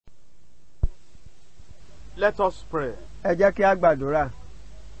Let us pray. Ẹ jẹ́ kí a gbàdúrà.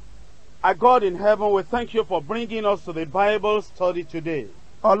 Our God in heaven, we thank you for bringing us to the Bible study today.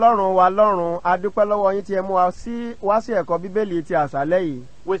 Ọlọ́run wa lọ́run, a dúpẹ́ lọ́wọ́ yín tí ẹ mú wá sí ẹ̀kọ́ Bíbélì ti àṣálẹ́ yìí.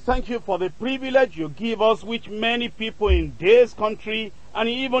 We thank you for the privilege you give us, which many people in this country and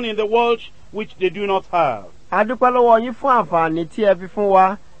even in the world, which they do not have. A dúpẹ́ lọ́wọ́ yín fún àǹfààní tí ẹ fi fún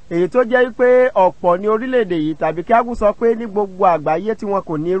wa, èyí tó jẹ́ pé ọ̀pọ̀ ní orílẹ̀-èdè yìí tàbí kí a kú sọ pé ní gbogbo àgbáyé tí wọn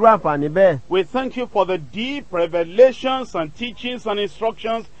kò ní irú àǹfààní bẹ́ẹ̀. We thank you for the deep revelations and teachings and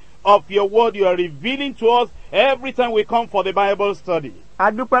instructions of your word you are revealing to us every time we come for the Bible study. A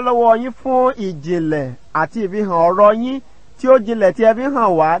dúpẹ́ lọ́wọ́ yín fún ìjìnlẹ̀ àti ìfihàn ọ̀rọ̀ yín tí ó jinlẹ̀ tí ẹ fi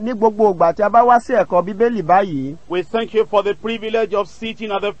hàn wá ní gbogbo ìgbà tí a bá wá sí ẹ̀kọ́ Bíbélì báyìí. We thank you for the privilege of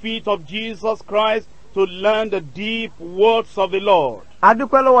sitting at the feet of Jesus Christ to learn the deep words of the Lord. A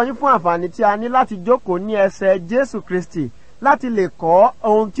dúpẹ́ lọ́wọ́ yín fún àǹfààní tí a ní láti jókòó ní ẹsẹ̀ Jésù Kristi láti lè kọ́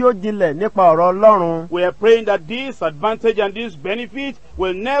ohun tí ó jinlẹ̀ nípa ọ̀rọ̀ Ọlọ́run. We are praying that this advantage and this benefit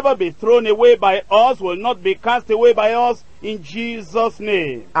will never be thrown away by us, will not be cast away by us, in Jesus'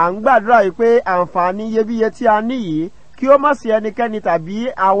 name. À ń gbàdúrà yìí pé àǹfààní iyebíye tí a ní yìí kí ó má sí ẹnikẹ́ni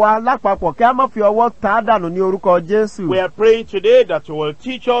tàbí àwa lápapọ̀ kí a má fi ọwọ́ tà á dànù ní orúkọ Jésù. We are praying today that you will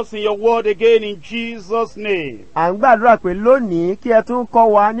teach us in your word again in Jesus' name. À ń gbàdúrà pé lónìí kí ẹ tún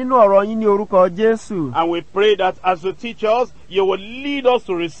kọ́ wa nínú ọ̀rọ̀ yín ní orúkọ Jésù. And we pray that as you teach us, you will lead us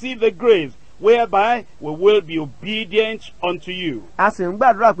to receive the grace whereby we will be obedient unto you. A sì ń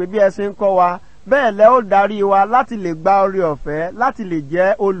gbàdúrà pé bí ẹ ṣe ń kọ́ wa bẹ́ẹ̀ lẹ́ ó darí wa láti lè gba oore ọ̀fẹ́ láti lè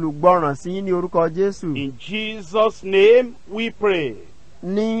jẹ́ olùgbọràn sí yín ní orúkọ Jésù. In Jesus' name we pray.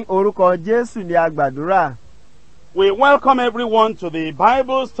 Ní orúkọ Jésù ni a gbàdúrà. We welcome everyone to the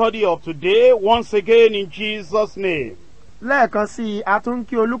Bible study of today once again in Jesus' name. Lẹ́ẹ̀kan sí i, a tún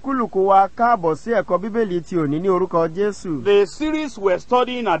kí olúkúlùkù wa káàbọ̀ sí ẹ̀kọ́ Bíbélì ti òní ní orúkọ Jésù. The series we're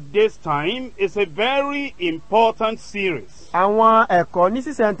studying at this time is a very important series. Àwọn ẹ̀kọ́ ní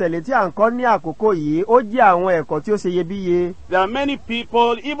sísẹ̀ntẹ̀lé tí à ń kọ́ ní àkókò yìí ó jẹ́ àwọn ẹ̀kọ́ tí ó ṣe iyebíye. There are many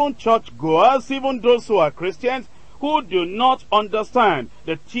people, even churchgoers, even those who are Christians, who do not understand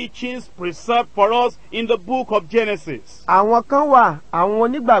the teachings preserved for us in the book of Genesis. Àwọn kan wà, àwọn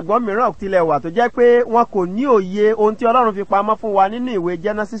onígbàgbọ́ mìíràn tilẹ̀ wà tó jẹ́ pé wọn kò ní òye ohun tí Ọlọ́run fi pamọ́ fún wa nínú ìwé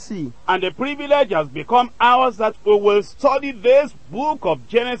Genesis. And the privilege has become ours that we will study this book of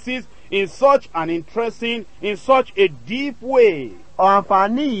Genesis in such an interesting, in such a deep way.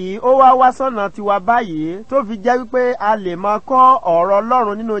 Àǹfààní yìí ó wá sọ́nà tiwa báyìí tó fi jẹ́ wípé a lè máa kọ́ ọ̀rọ̀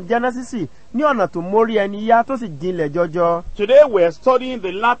Ọlọ́run nínú Genesis ní ọ̀nà tó mórí ẹni yá tó sì jinlẹ̀ jọjọ. Today we are studying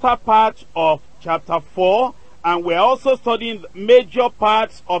the latter part of chapter 4 and we are also studying the major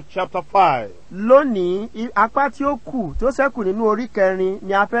parts of chapter 5. Lónìí, apá tí ó kù tó ṣẹ́kù nínú orí kẹrin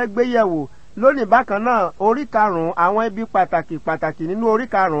ni a fẹ́ gbé yẹ̀wò. Lónìí bákan náà, orí karùn-ún àwọn ibi pàtàkì nínú orí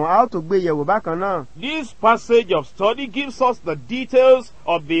karùn-ún a ó tó gbé yẹ̀wò bákan náà. This passage of study gives us the details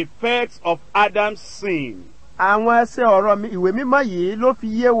of the effects of Adam's sin. Àwọn ẹsẹ̀ ọ̀rọ̀ ìwé mímọ́ yìí ló fi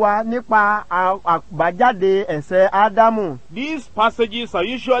yé wa nípa àbájáde ẹ̀ṣẹ̀ Ádámù. These passages are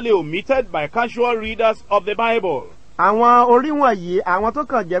usually omitted by casual readers of the Bible. Àwọn orí wọ̀nyí, àwọn tó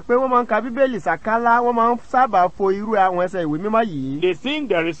kàn jẹ́ pé wọ́n máa ń ka Bíbélì sàkálá, wọ́n máa ń sábà fo irú àwọn ẹsẹ̀ ìwé mímọ́ yìí. They think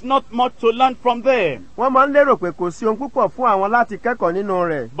there is not much to learn from them. Wọ́n máa ń lérò pé kò sí ohun púpọ̀ fún àwọn láti kẹ́kọ̀ọ́ nínú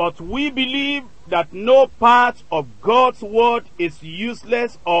rẹ̀. But we believe that no part of God's word is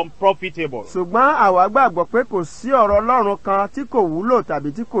useless or unprofitable. Ṣùgbọ́n àwa gbàgbọ́ pé kò sí ọ̀rọ̀ Ọlọ́run kan tí kò wúlò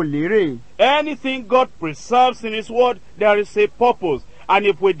tàbí tí kò lérè. Anything God preserves in his word, there is a purpose. And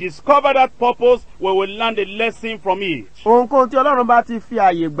if we discover that purpose, we will learn a lesson from it. Ohunkóhun tí Ọlọ́run bá ti fi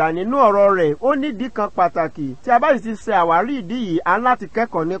àyè gbà nínú ọ̀rọ̀ rẹ̀, ó nídìí kan pàtàkì. Tí a bá sì ti ṣe àwárí ìdí yìí, a ń láti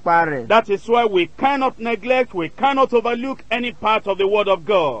kẹ́kọ̀ọ́ nípa rẹ̀. That is why we cannot neglect, we cannot overlook any part of the word of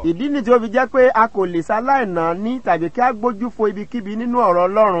God. Ìdí ni tí ó fi jẹ́ pé a kò lè ṣaláìná ní tàbí kí a gbójú fo ibikíbi nínú ọ̀rọ̀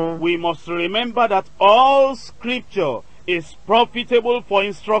Ọlọ́run. We must remember that all scripture is profitable for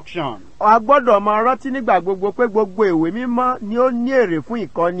instruction. A gbọ́dọ̀ máa rántí nígbà gbogbo pé gbogbo ìwé mímọ́ ni ó ní èrè fún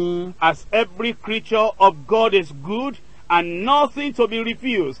ìkọ́ni. As every creature of God is good and nothing to be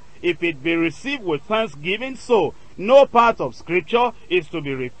refused if it be received with thanksgiving, so no part of scripture is to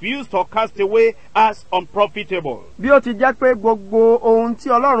be refused or cast away as unprofitable. Bí ó ti jẹ́ pé gbogbo ohun tí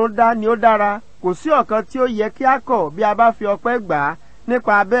Ọlọ́run dá ni ó dára, kò sí ọ̀kan tí ó yẹ kí a kọ̀ bí a bá fi ọpẹ́ gbà á.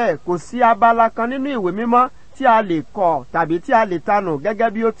 Nípa bẹ́ẹ̀, kò sí abala kan nínú ìwé mímọ́ tí a lè kọ̀ tàbí tí a lè tanù gẹ́gẹ́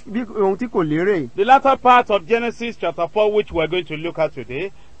bí ohun tí kò lérè. The latter part of Genesis chapter 4, which we are going to look at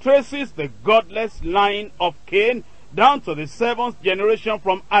today, traces the godless line of Cain down to the 7th generation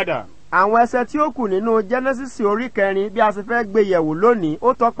from Adam. Àwọn ẹsẹ̀ tí ó kù nínú Genesis orí kẹrin bí a ṣe fẹ́ gbé yẹ̀wò lónìí,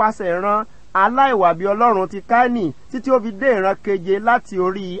 ó tọpasẹ̀ ìran aláìwà bí Ọlọ́run ti Káínì títí ó fi dé ìran keje láti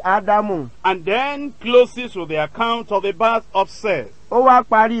orí Ádámù. And then closes with the account of the birth of Seth. Ó wá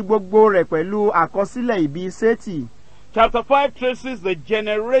parí gbogbo rẹ̀ pẹ̀lú àkọsílẹ̀ ìbí Sétì. Chapter 5 traces the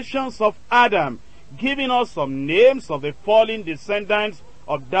generations of Adam, giving us some names of the fallen descendants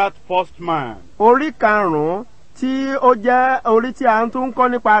of that first man. Orí karùn-ún tí ó jẹ́ orí tí a tún ń kọ́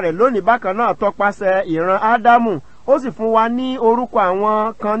nípa rẹ̀ lónìí bákan náà tọpasẹ̀ ìran Ádámù, ó sì fún wa ní orúkọ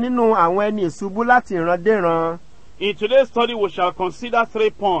àwọn kan nínú àwọn ẹni ìṣubú láti ìran déran. In today's study, we shall consider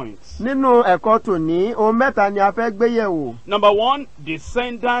 3 points. Nínú ẹ̀kọ́ tòní, ohun mẹ́ta ni a fẹ́ gbé yẹ̀wò. Number 1,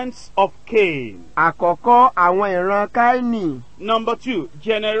 descendants of Cain. Àkọ́kọ́, àwọn ìran Káínì. Number 2,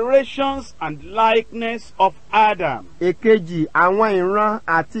 generations and likeness of Adam. Èkejì, àwọn ìran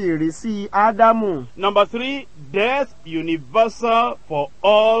àti ìrísí Ádámù. Number 3, death universal for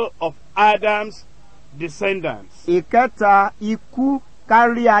all of Adam's descendants. Ìkẹta, ikú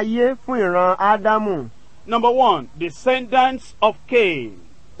kárí ayé fún ìran Ádámù. Number 1, descendants of Cain.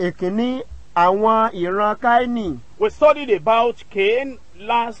 Èkíní, àwọn ìran Káínì. We studied about Cain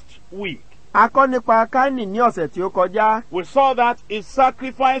last week. A kọ́ nípa Káínì ní ọ̀sẹ̀ tí ó kọjá. We saw that his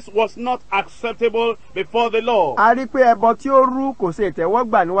sacrifice was not acceptable before the Lord. A rí pé ẹbọ tí ó rú kò ṣe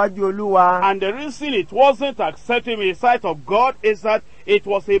ìtẹ́wọ́gbà níwájú Olúwa. And the reason it wasn't acceptable in the sight of God is that it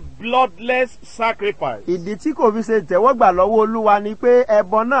was a bloodless sacrifice. Ìdí tí kò fi ṣe ìtẹ́wọ́gbà lọ́wọ́ Olúwa ni pé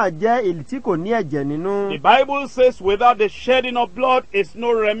ẹbọ náà jẹ́ èyí tí kò ní ẹ̀jẹ̀ nínú. The Bible says without the shedding of blood is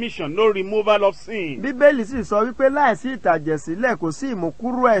no remission, no removal of sin. Bíbélì sì sọ wípé láìsí ìtàjẹ̀sílẹ̀ kò sí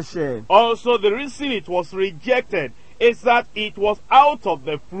ìmúkúrò ẹ̀ṣẹ̀. Also, the reason it was rejected is that it was out of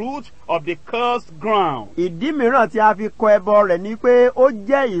the fruit of the cursed ground. Ìdí mìíràn tí a fi kọ ẹbọ rẹ̀ ni pé ó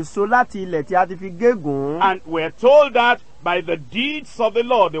jẹ́ èso láti ilẹ̀ tí a ti fi gégùn. And we're told that by the deeds of the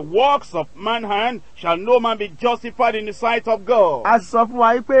Lord, the works of man's hand, shall no man be justified in the sight of God. A sọ fún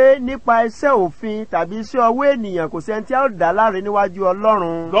wa pé nípa iṣẹ́ òfin tàbí iṣẹ́ ọwọ́ ènìyàn kò sẹ́ni tí a ó dá láre níwájú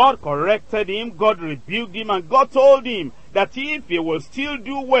Ọlọ́run. God corrected him, God rebuked him, and God told him that if he will still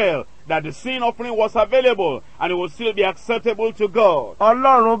do well, that the sin offering was available and it will still be acceptable to God.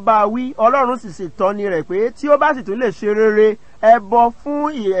 Ọlọ́run bá wí, Ọlọ́run sì ṣètọ́ni rẹ̀ pé tí ó bá sì tún lè ṣe rere, ẹbọ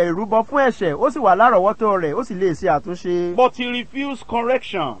fún ìrúbọ fún ẹ̀ṣẹ̀, ó sì wà lárọ̀ọ́wọ́tó rẹ̀, ó sì lè ṣe àtúnṣe. But he refused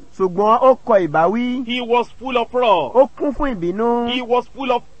correction. Ṣùgbọ́n ó kọ ìbáwí. He was full of wrath. Ó kún fún ìbínú. He was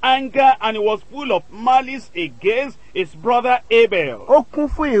full of anger and he was full of malice against his brother Abel. Ó kún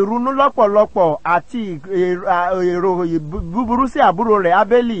fún ìrunú lọ́pọ̀lọpọ̀ àti èrò búburú sí àbúrò rẹ̀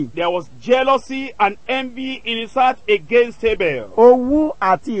Ábélì. There was jealousy and envy in his heart against Abel. Owú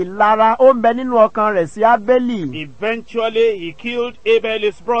àti ìlara ó ń bẹ nínú ọkàn rẹ̀ sí Ábélì. Eventually, he killed Abel,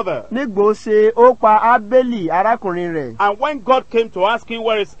 his brother. Nígbò ṣe ó pa Ábélì arákùnrin rẹ̀. And when God came to ask him,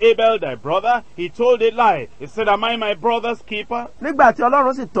 where is Abel, thy brother? He told a lie. He said, am I my brother's keeper? Nígbà tí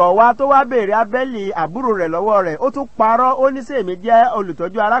Ọlọ́run sì tọ̀ wá tó wá béèrè Ábélì àbúrò rẹ̀ lọ́wọ́ rẹ̀, ó tún parọ́, ó ní sèmi jẹ́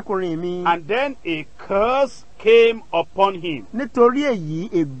olùtọ́jú arákùnrin mi. And then a curse came upon him. Nítorí èyí,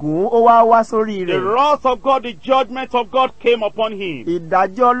 ègún ó wá sórí The rẹ̀. wrath of God, the judgment of God came upon him.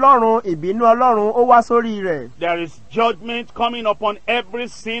 Ìdájọ́ Ọlọ́run, ìbínú Ọlọ́run ó wá sórí rẹ̀. There is judgment coming upon every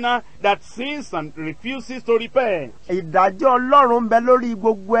sinner that sins and refuses to repent. Ìdájọ́ Ọlọ́run ń bẹ lórí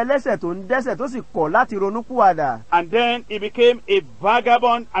gbogbo ẹlẹ́ṣẹ̀ tó ń dẹ́ṣẹ̀ tó sì kọ̀ láti ronúpìwàdà. And then he became a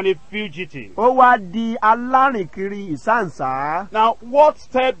vagabond and a fugitive. Ó wá di alárìnkiri ìsáǹsá. Now, what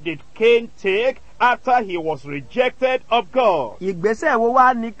step did Cain take after he was rejected of God? Ìgbésẹ̀ wo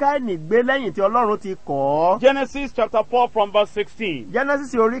wá ni Káínì gbé lẹ́yìn tí Ọlọ́run ti kọ̀ ọ́? Genesis chapter 4 from verse 16.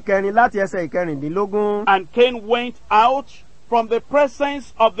 Genesis orí 4 láti ẹsẹ̀ 14. And Cain went out from the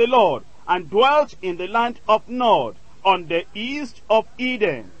presence of the Lord and dwelt in the land of Nod on the east of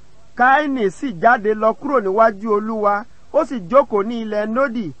Eden. Káínì sì jáde lọ kúrò níwájú Olúwa, ó sì jókòó ní ilẹ̀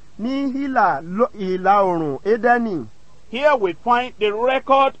Nódì ní ìlà oòrùn Édẹ́nì. Here we find the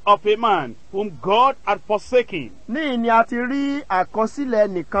record of a man whom God had forsaken. Níhìn ni a ti rí àkọsílẹ̀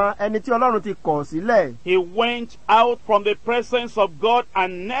nìkan ẹni tí Ọlọ́run ti kọ̀ sílẹ̀. He went out from the presence of God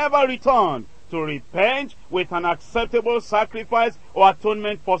and never returned to repent with an acceptable sacrifice or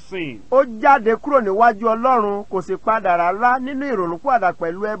atonement for sin. Ó jáde kúrò níwájú Ọlọ́run, kò sì padà rárá nínú ìrònúpìwàdà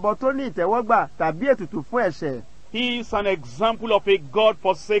pẹ̀lú ẹbọ tó ní ìtẹ́wọ́gbà tàbí ètùtù fún ẹ̀ṣẹ̀. He is an example of a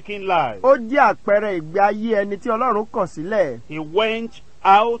God-forsaken life. Ó jẹ́ àpẹẹrẹ ìgbé ayé ẹni tí Ọlọ́run kọ̀ sílẹ̀. He went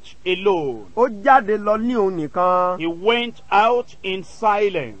out alone. Ó jáde lọ ní òun nìkan. He went out in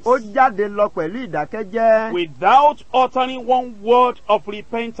silence. Ó jáde lọ pẹ̀lú ìdákẹ́jẹ́. Without uttering one word of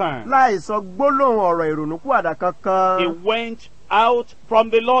repentance. Láì sọ gbólóhùn ọ̀rọ̀ ìrònúpìwàdà kankan. He went out from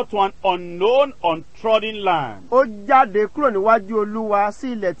the Lord to an unknown, untrodden land. Ó jáde kúrò níwájú Olúwa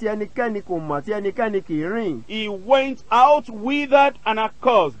sí ilẹ̀ tí ẹnikẹ́ni kò mọ̀ tí ẹnikẹ́ni kì í rìn. He went out withered and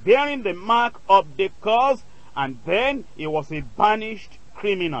accursed, bearing the mark of the curse, and then he was a banished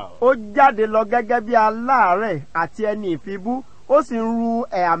criminal. Ó jáde lọ gẹ́gẹ́ bí aláàárẹ̀ àti ẹni ìfibú. Ó sì ń ru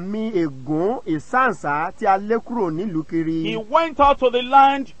àmì ègún ìsáǹsá tí a lé kúrò nílùú kiri. He went out to the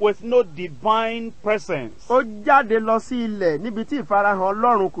land with no divine presence. Ó jáde lọ sí ilẹ̀ níbi tí ìfarahàn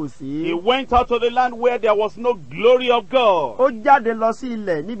Ọlọ́run kò sí. He went out to the land where there was no glory of God. Ó jáde lọ sí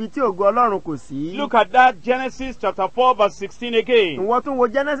ilẹ̀ níbi tí ògo Ọlọ́run kò sí. Look at that, Genesis chapter 4 verse 16 again. Ìwọ tún wo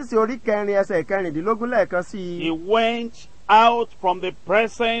Genesis orí 4 ẹsẹ̀ 14 lẹ́ẹ̀kan sí i. He went out from the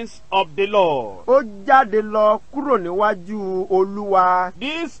presence of the Lord. Ó jáde lọ kúrò níwájú Olúwa.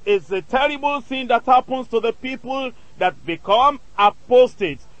 This is a terrible thing that happens to the people that become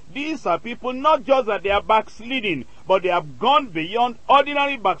apostates. These are people not just that they are backsliding, but they have gone beyond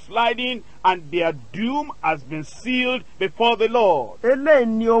ordinary backsliding, and their doom has been sealed before the Lord. Eléyìí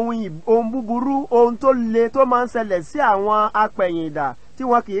ni ohun búburú, ohun tó le tó máa ń ṣẹlẹ̀ sí àwọn apẹ̀yìndà tí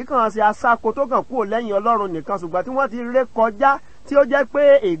wọn kì í kàn ṣe aṣáko tó kàn kúrò lẹ́yìn Ọlọ́run nìkan, ṣùgbọ́n tí wọ́n ti ré kọjá tí ó jẹ́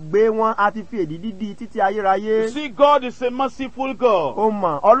pé ègbé wọn a ti fi èdìdí di títí ayérayé. You see, God is a merciful God. Ó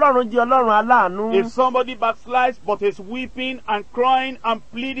mọ̀, Ọlọ́run jẹ́ Ọlọ́run aláàánú. If somebody backslides but is weeping and crying and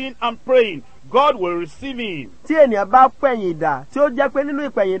pleading and praying, God will receive him. Tí ènìyàn bá pẹ̀yìndà tí ó jẹ́ pé nínú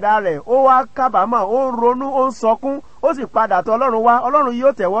ìpẹ̀yìndà rẹ̀ ó wá kábàámọ̀, ó ń ronú, ó ń sọkún, ó sì padà tọ̀ Ọlọ́run wá, Ọlọ́run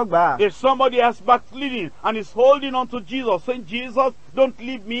yóò tẹ̀wọ́ gbà. If somebody has backsliding and is holding on to Jesus, saying, Jesus, don't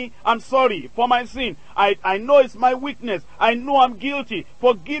leave me, I'm sorry for my sin. I know it's my weakness. I know I'm guilty.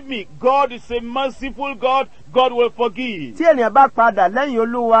 Forgive me. God is a merciful God. God will forgive. Tí ènìyàn bá padà lẹ́yìn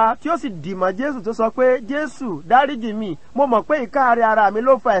Olúwa tí ó sì dìmọ̀ Jésù tó sọ pé Jésù dáríjì mi, mo mọ̀ pé ìkáàárẹ̀ ara mi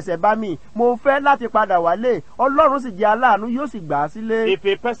ló fa ẹ̀ṣẹ̀ bá mi, mo fẹ́ láti padà wálé, Ọlọ́run sì jẹ́ aláàánú, yóò sì gbà á sílé. If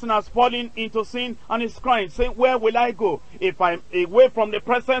a person has fallen into sin and is crying, saying, where will I go? If I'm away from the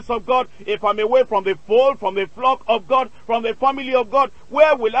presence of God, if I'm away from the fold, from the flock of God, from the family of God,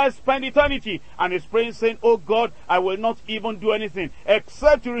 where will I spend eternity? And he's praying, saying, oh God, I will not even do anything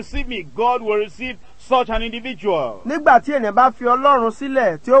except to receive me. God will receive such an individual. Nígbà tí ènìyàn bá fi Ọlọ́run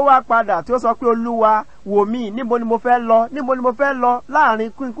sílẹ̀ tí ó wá padà tí ó sọ pé Olúwa wò mí, níbo ni mo fẹ́ lọ, níbo ni mo fẹ́ lọ, láàrin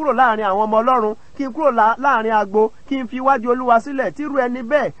kí n kúrò láàrin àwọn ọmọ Ọlọ́run, kí n kúrò láàrin agbo, kí n fi iwájú Olúwa sílẹ̀, tí irú ẹni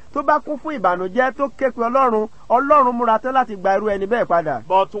bẹ́ẹ̀ tó bá kún fún ìbànújẹ́ tó ké pe Ọlọ́run, Ọlọ́run múra tán láti gba irú ẹni bẹ́ẹ̀ padà.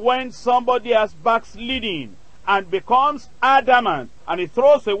 But when somebody has backsliding and becomes adamant, and he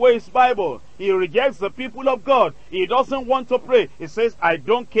throws away his Bible, he rejects the people of God, he doesn't want to pray, he says, I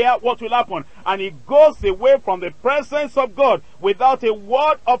don't care what will happen, and he goes away from the presence of God without a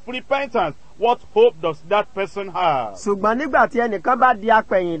word of repentance, what hope does that person have? Ṣùgbọ́n nígbà tí ẹnìkan bá di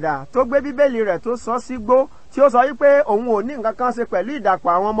apẹ̀yìndà tó gbé Bíbélì rẹ̀ tó sọ sígbó, tí ó sọ wípé òun ò ní nǹkan kan ṣe pẹ̀lú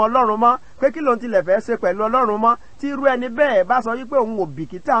ìdàpọ̀ àwọn ọmọ Ọlọ́run mọ́, pé kí ló ń tilẹ̀ fẹ́ ṣe pẹ̀lú Ọlọ́run mọ́, tí irú ẹni bẹ́ẹ̀ bá sọ wípé òun ò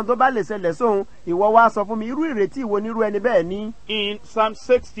bìkítà tó bá lè ṣẹlẹ̀ sóhun, ìwọ wá sọ fún mi, irú ìrètí wo ni irú ẹni bẹ́ẹ̀ ní? In Psalm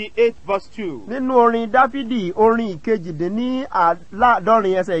 68 verse 2. Nínú orin Dáfídì orin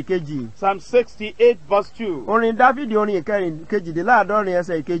ìkejìdínláàádọ́rin ẹsẹ̀ ìkejì. Psalm 68 verse 2. Orin Dáfídì orin ìkejìdínláàádọ́rin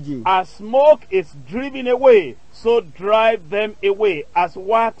ẹsẹ̀ ìkejì. As smoke is driven away, so drive them away. As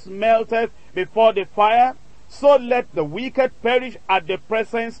wax melteth before the fire, so let the wicked perish at the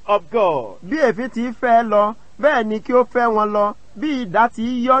presence of God. Bí èéfín ti fẹ́ lọ, bẹ́ẹ̀ ni kí ó fẹ́ wọn lọ. Bí idà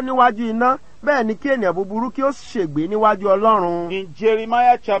ti yọ́ níwájú iná, bẹ́ẹ̀ ni kí ènìyàn búburú kí ó ṣègbé níwájú Ọlọ́run. In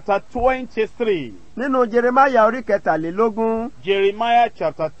Jeremiah chapter 23. Nínú Jeremiah orí 23. Jeremiah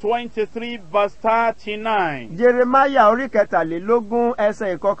chapter 23 verse 39. Jeremiah orí 23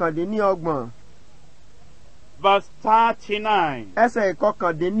 ẹsẹ̀ ìkọkàndínlọ́gbọ̀n. Verse 39. Ẹsẹ̀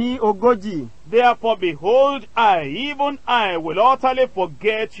ìkọkàndínlógójì. Therefore, behold, I, even I, will utterly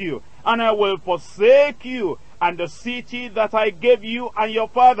forget you, and I will forsake you, and the city that I gave you and your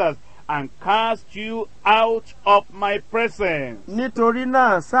fathers, and cast you out of my presence. Nítorí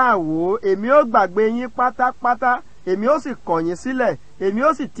náà sáà wò, èmi ó gbàgbé yín pátápátá, èmi ó sì kọ̀ yín sílẹ̀, èmi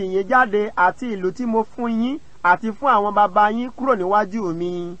ó sì tì yín jáde àti ìlú tí mo fún yín àti fún àwọn baba yín kúrò níwájú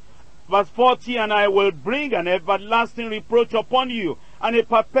mi. Verse 40, and I will bring an everlasting reproach upon you, and a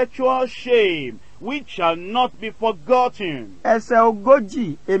perpetual shame, which shall not be forgotten. Ẹsẹ̀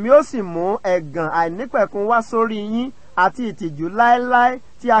ogójì, èmi ó sì mú ẹ̀gàn àìnípẹ̀kun wá sórí yín àti ìtìjú láéláé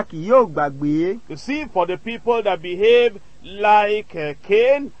tí a kì yóò gbàgbé. You see, for the people that behave like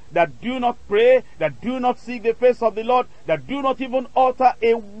Cain, that do not pray, that do not seek the face of the Lord, that do not even utter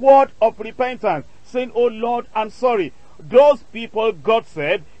a word of repentance, saying, oh Lord, I'm sorry. Those people, God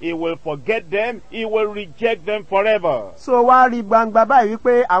said, He will forget them, He will reject them forever. So wá rí gbangba báyìí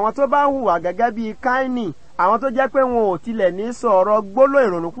wípé àwọn tó bá ń hùwà gẹ́gẹ́ bí Káínì, àwọn tó jẹ́ pé wọn ò tilẹ̀ ní sọ̀rọ̀ gbólóhùn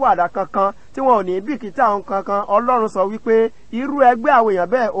ìrònúpìwàdà kankan tí wọn ò ní bìkítà ohun kankan, Ọlọ́run sọ wípé irú ẹgbẹ́ àwọn èèyàn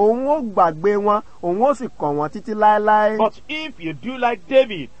bẹ́ẹ̀ òun ó gbàgbé wọn, òun ó sì kọ̀ wọ́n títí láéláé. But if you do like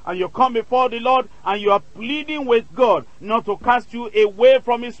David and you come before the Lord and you are pleading with God not to cast you away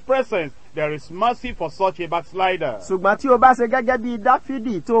from his presence, there is mercy for such a backslider. Ṣùgbọ́n tí o bá ṣe gẹ́gẹ́ bí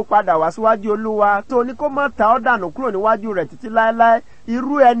Dáfídì tó padà wá síwájú Olúwa tó ní kó má ta ọ́ dànù kúrò níwájú rẹ̀ títí láéláé,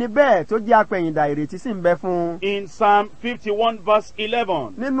 irú ẹni bẹ́ẹ̀ tó jẹ́ apẹ̀yìndà ìrètí sì ń bẹ fún un. In Psalm 51 verse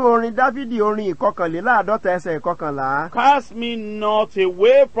 11. Nínú orin Dáfídì orin 151 ẹsẹ̀ 11. Cast me not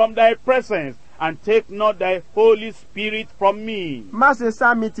away from thy presence, and take not thy Holy Spirit from me. Má ṣe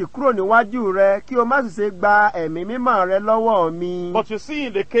sá mi tì kúrò níwájú rẹ, kí o má sì ṣe gba ẹ̀mí mímọ́ rẹ lọ́wọ́ mi. But you see,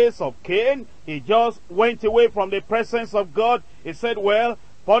 in the case of Cain, he just went away from the presence of God. He said, well,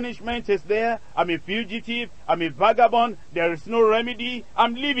 punishment is there. I'm a fugitive. I'm a vagabond. There is no remedy.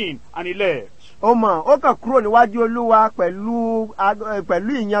 I'm leaving. And he left. Ó mọ̀, ó kàn kúrò níwájú Olúwa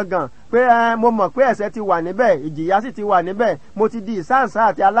pẹ̀lú ìyangàn pé mo mọ̀ pé ẹ̀ṣẹ̀ ti wà níbẹ̀, ìjìyà sì ti wà níbẹ̀, mo ti di ìsáǹsá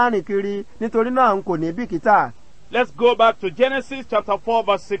àti alárìnkiri, nítorí náà n kò ní bìkítà. Let's go back to Genesis chapter 4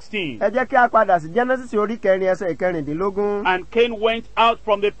 verse 16. Ẹ jẹ́ kí a padà sí Genesis orí 4 ẹsẹ̀ 14. And Cain went out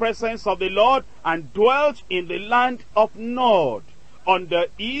from the presence of the Lord and dwelt in the land of Nod, on the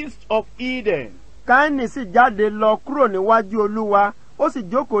east of Eden. Káínì sì jáde lọ kúrò níwájú Olúwa, ó sì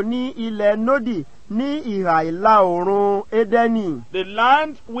jókòó ní ilẹ̀ Nódì ní ìhà ìlà oòrùn Édẹ́nì. The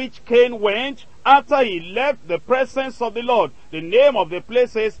land which Cain went after he left the presence of the Lord, the name of the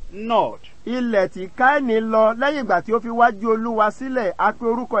place is Nod. Ilẹ̀ tí Káínì lọ lẹ́yìn ìgbà tí ó fi wájú Olúwa sílẹ̀, a pè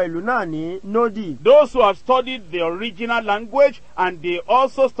orúkọ ìlú náà ní Nódì. Those who have studied the original language and they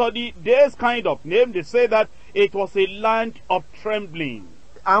also study this kind of name, they say that it was a land of trembling.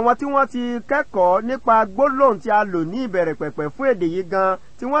 Àwọn tí wọ́n ti kẹ́kọ̀ọ́ nípa gbólóhùn tí a lò ní ìbẹ̀rẹ̀ pẹ̀pẹ̀ fún èdè yìí gan,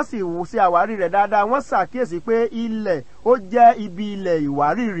 tí wọ́n sì ṣe àwárí rẹ̀ dáadáa, wọ́n ṣàkíyèsí pé ilẹ̀ ó jẹ́ ibi ilẹ̀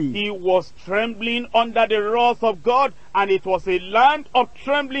ìwárìrì. He was trembling under the wrath of God, and it was a land of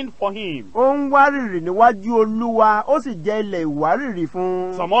trembling for him. Ó ń wárìrì níwájú Olúwa, ó sì jẹ́ ilẹ̀ ìwárìrì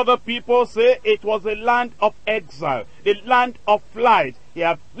fún. Some other people say it was a land of exile, the land of flight. He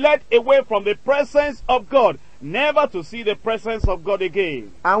had fled away from the presence of God, never to see the presence of God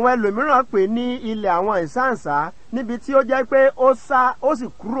again. Àwọn ẹlòmíràn pè ní ilẹ̀ àwọn ìsáǹsá, níbi tí ó jẹ́ pé ó sá, ó sì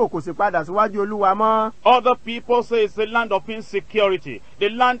kúrò, kò sì padà síwájú Olúwa mọ́. Other people say it's the land of insecurity, the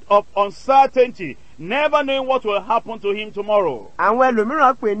land of uncertainty, never knowing what will happen to him tomorrow. Àwọn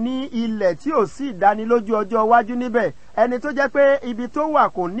ẹlòmíràn pè ní ilẹ̀ tí ò sí ìdánilójú ọjọ́ iwájú níbẹ̀, ẹni tó jẹ́ pé ibi tó wà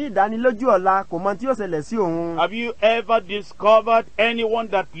kò ní ìdánilójú ọ̀la, kò mọ tí yóò ṣẹlẹ̀ sí òun. Have you ever discovered anyone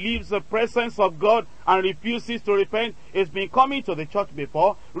that leaves the presence of God and refuses to repent? He's been coming to the church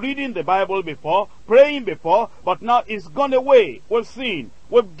before, reading the Bible before, praying before, but now he's gone away with sin,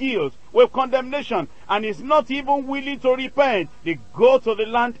 with guilt, with condemnation, and is not even willing to repent. They go to the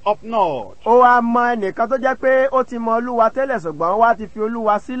land of Nod. Ó wá mọ ẹnìkan tó jẹ́ pé ó ti mọ Olúwa tẹ́lẹ̀ ṣùgbọ́n wá ti fi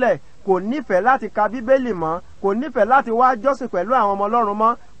Olúwa sílẹ̀, kò nífẹ̀ẹ́ láti ka Bíbélì mọ́, kò nífẹ̀ẹ́ láti wá jọ́sìn pẹ̀lú àwọn ọmọ Ọlọ́run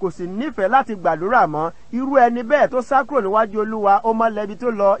mọ́, kò sì nífẹ̀ẹ́ láti gbàdúrà mọ́. Irú ẹni bẹ́ẹ̀ tó sá kúrò níwájú Olúwa, ó mọ lẹ́bi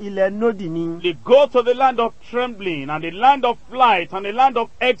tó lọ ilẹ̀ Nódì ni. They go to the land of trembling and the land of flight and the land of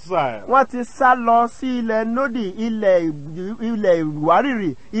exile. Wọ́n ti sá lọ sí ilẹ̀ Nódì, ilẹ̀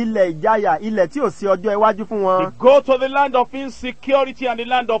ìwárìrì, ilẹ̀ ìjayà, ilẹ̀ tí ò sí ọjọ́ iwájú fún wọn. They go to the land of insecurity and the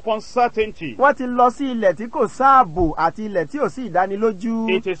land of uncertainty. Wọ́n ti lọ sí ilẹ̀ tí kò sáàbò àti ilẹ̀ tí ò sí ìdánilójú.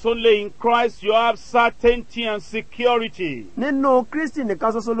 It is only in Christ you have certainty and security. Nínú Kristi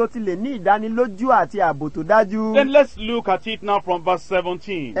nìkan ṣoṣo ló ti lè ní ìdánilójú àti ààbò tó dájú. Then let's look at it now from verse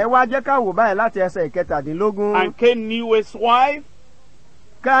 17. Ẹ wá jẹ́ ká wò báyìí láti ẹsẹ̀ 17. And Cain knew his wife.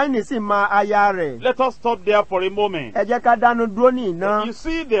 Káínì sì mọ aya rẹ̀. Let us stop there for a moment. Ẹ jẹ́ ká dánu dúró ní iná. You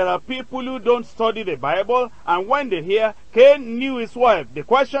see, there are people who don't study the Bible, and when they hear Cain knew his wife, the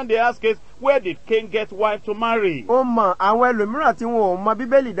question they ask is, where did Cain get wife to marry? Ó mọ àwọn ẹlòmíràn tí wọn ò mọ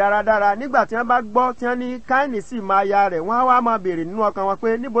Bíbélì dáradára, nígbà tí wọ́n bá gbọ́ tí wọ́n ní Káínì sì mọ aya rẹ̀, wọ́n á wá máa béèrè nínú ọkàn wọn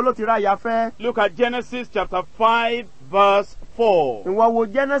pé níbo ló ti ráya fẹ́. Look at Genesis chapter 5 verse 4. Ìwọ wo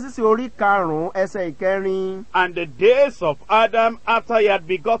Genesis orí 5 ẹsẹ̀ 4. And the days of Adam after he had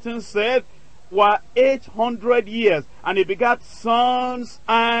begotten Seth were 800 years, and he begat sons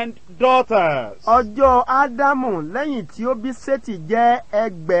and daughters. Ọjọ́ Ádámù lẹ́yìn tí ó bí Sétì jẹ́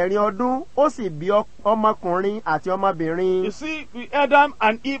 1,000 ọdún, ó sì bí ọmọkùnrin àti ọmọbìnrin. You see, Adam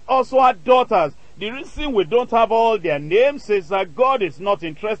and Eve also had daughters. The reason we don't have all their names is that God is not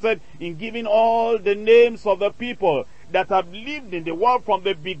interested in giving all the names of the people that have lived in the world from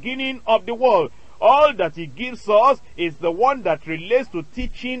the beginning of the world. All that he gives us is the one that relates to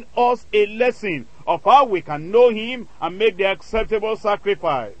teaching us a lesson of how we can know him and make the acceptable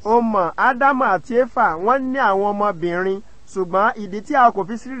sacrifice. Ó mọ̀ Ádámù àti Éfà wọ́n ní àwọn ọmọbìnrin, ṣùgbọ́n ìdí tí a kò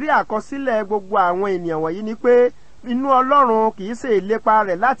fi rí àkọsílẹ̀ gbogbo àwọn ènìyàn wọ̀nyí ni pé inú Ọlọ́run kì í ṣe ìlépa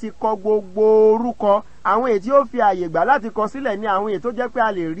rẹ̀ láti kọ gbogbo orúkọ. Àwọn èyí tí ó fi àyè gbà láti kọ sílẹ̀ ní àwọn èyí tó jẹ́ pé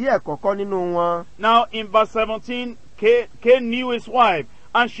a lè rí ẹ̀kọ́ kọ́ nínú wọn. Now in verse 17, Cain knew his wife,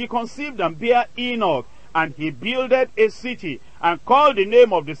 and she conceived and bare Enoch, and he builded a city, and called the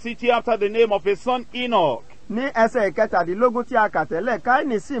name of the city after the name of his son Enoch. Ní ẹsẹ̀ ìkẹtàdínlógún tí a kà tẹ́lẹ̀,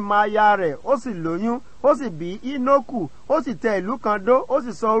 Káínì sì mọ aya rẹ̀, ó sì lóyún, ó sì bí Ínókù, ó sì tẹ ìlú kan dó, ó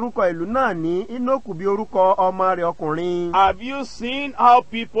sì sọ orúkọ ìlú náà ní Ínókù bí orúkọ ọmọ rẹ̀ ọkùnrin. Have you seen how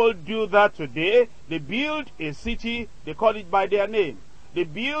people do that today? They build a city, they call it by their name. They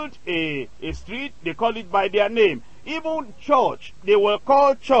build a street, they call it by their name. Even church, they will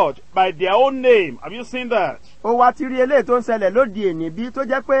call church by their own name. Have you seen that? Ó wá ti rí eléyìí tó ń ṣẹlẹ̀ lóde èní bí tó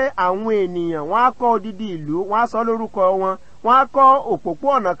jẹ́ pé àwọn ènìyàn wọ́n á kọ́ odidi ìlú, wọ́n á sọ lórúkọ wọn, wọ́n á kọ́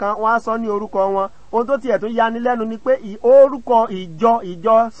òpópó-ọ̀nà kan, wọ́n á sọ ní orúkọ wọn. Ohun tó tiẹ̀ tún yani lẹ́nu ni pé orúkọ ìjọ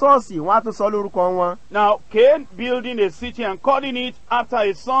ṣọ́ọ̀ṣì wọ́n á tún sọ lórúkọ wọn. Now, Cain building a city and calling it after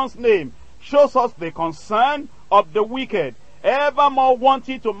his son's name shows us the concern of the wicked, evermore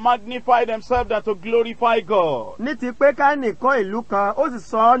wanting to magnify themselves than to glorify God. Ní ti pé Káínì kọ́ ìlú kan, ó sì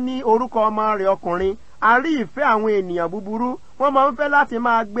sọ ní orúkọ ọmọ rẹ̀ ọkùnrin. A rí ìfẹ́ àwọn ènìyàn búburú, wọ́n máa ń fẹ́ láti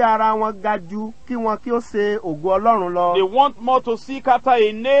máa gbé ara wọn ga jù kí wọn kí ó ṣe ògo Ọlọ́run lọ. They want more to seek after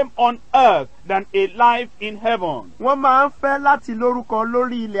a name on earth than a life in heaven. Wọ́n máa ń fẹ́ láti lórúkọ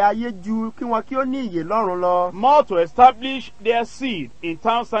lórí ilẹ̀ ayé ju kí wọn kí ó ní ìyè lọ́run lọ. More to establish their seed in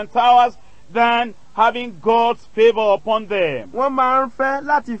towns and towers than having God's favor upon them. Wọ́n máa ń fẹ́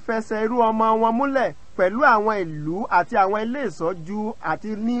láti fẹsẹ̀ irú ọmọ wọn múlẹ̀ pẹ̀lú àwọn ìlú àti àwọn ilé ìṣọ́jú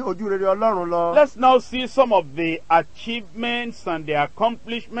àti ní ojú rere Ọlọ́run lọ. Let's now see some of the achievements and the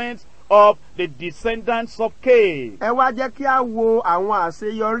accomplishments of the descendants of Cain. Ẹ wá jẹ́ kí a wo àwọn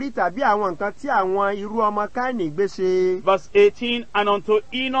àṣeyọrí tàbí àwọn nǹkan tí àwọn irú ọmọ Káínì gbé ṣe. Verse 18, and unto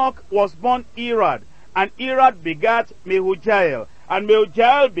Enoch was born Irad, and Irad begat Mehujael, and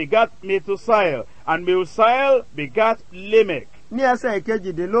Mehujael begat Methusael, and Methusael begat Lamech. Ní ẹsẹ̀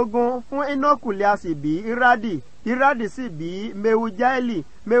ìkejìdínlógún, fún Énókù lè a sì bí Iradi, Iradi sì bí Mehujaeli,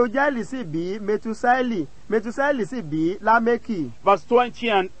 Mehujaeli sì bí Methusaeli, Methusaeli sì bí Lameki. Verse 20,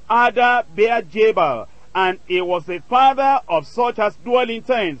 and Ada bare Jabal, and he was the father of such as dwell in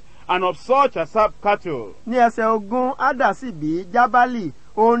tents, and of such as have cattle. Ní ẹsẹ̀ ogún, Ada sì bí Jabali,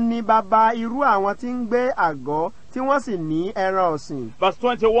 òun ni bàbá irú àwọn tí ń gbé àgọ́ tí wọ́n sì ní ẹran ọ̀sìn. Verse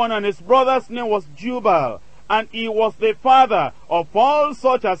 21, and his brother's name was Jubal, and he was the father of all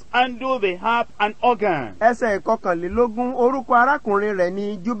such as handle the harp and organ. Ẹsẹ̀ ìkọkànlélógún, orúkọ arákùnrin rẹ̀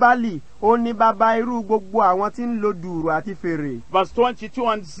ni Jubali, ó ní bàbá irú gbogbo àwọn tí ń lo dùrù àti fèrè. Verse 22,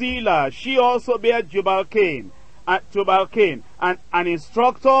 and Zillah, she also bare Tubal-Cain, and an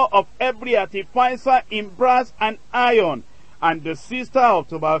instructor of every artificer in brass and iron, and the sister of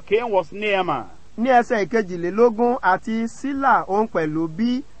Tubal-Cain was Naamah. Ní ẹsẹ̀ ìkejìlélógún, àti Sílà òun pẹ̀lú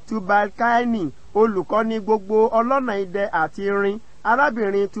bí Tubal-Kaini, olùkọ́ni gbogbo ọlọ́nà idẹ àti irin,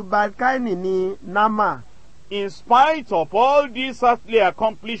 arábìnrin Tubal-Kaini ni Naamah. In spite of all these earthly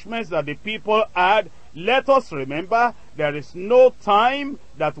accomplishments that the people had, let us remember there is no time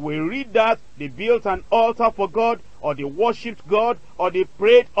that we read that they built an altar for God, or they worshipped God, or they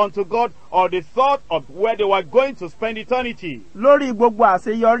prayed unto God, or they thought of where they were going to spend eternity. Lórí gbogbo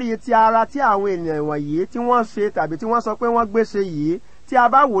àṣeyọrí ti ara tí àwọn ènìyàn wọ̀nyí tí wọ́n ṣe tàbí tí wọ́n sọ pé wọ́n gbé ṣe yìí, tí a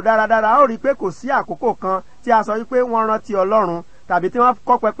bá wò dáradára ó rí pé kò sí àkókò kan tí a sọ wípé wọ́n rántí Ọlọ́run, tàbí tí wọ́n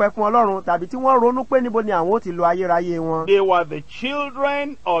kọ́ pẹpẹ fún Ọlọ́run, tàbí tí wọ́n ronú pé níbo ni àwọn ó ti lo ayérayé wọn. They were the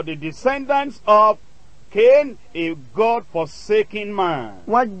children or the descendants of Cain, a God-forsaken man.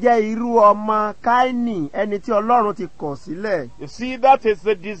 Wọ́n jẹ́ irú ọmọ Káínì, ẹni tí Ọlọ́run ti kọ̀ sílẹ̀. You see, that is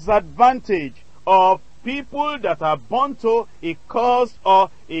the disadvantage of people that are born to a cursed or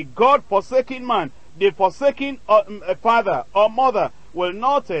a God-forsaken man. The forsaken father or mother will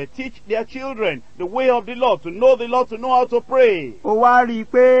not teach their children the way of the Lord, to know the Lord, to know how to pray. Ó wá rí i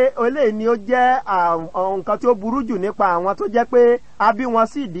pé eléyìí ni ó jẹ́ nǹkan tí ó burú jù nípa àwọn tó jẹ́ pé a bí wọn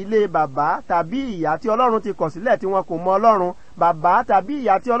sí ìdílé bàbá tàbí ìyá tí Ọlọ́run ti kọ̀ sílẹ̀ tí wọn kò mọ Ọlọ́run. Bàbá tàbí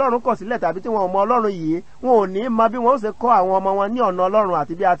ìyá tí Ọlọ́run kọ̀ sílẹ̀ tàbí tí wọn ò mọ Ọlọ́run yìí, wọn ò ní mọ bí wọn ó ṣe kọ́ àwọn ọmọ wọn ní ọ̀nà Ọlọ́run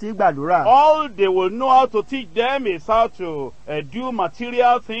àti bí a ti gbàdúrà. All they will know how to teach them is how to do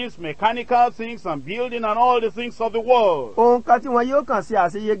material things, mechanical things, and building and all the things of the world. Ohun kan tí wọn yóò kàn ṣe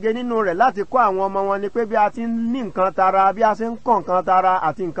àṣeyege nínú rẹ̀ láti kọ́ àwọn ọmọ wọn ni pé bí a ti ń ní nǹkan tara, bí a ṣe ń kọ́ nǹkan tara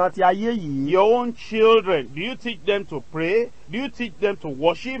àti nǹkan ti ayé yìí. Your own children, do you teach them to pray? Do you teach them to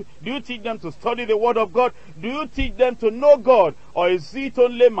worship? Do you teach them to study the Word of God? Do you teach them to know God? Or is it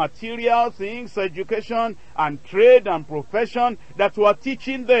only material things, education and trade and profession that you are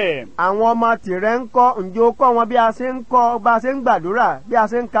teaching them? Àwọn ọmọ tìrẹ ń kọ́, ǹjẹ́ o kọ́ wọn bí a ṣe ń kọ́, bá a ṣe ń gbàdúrà, bí a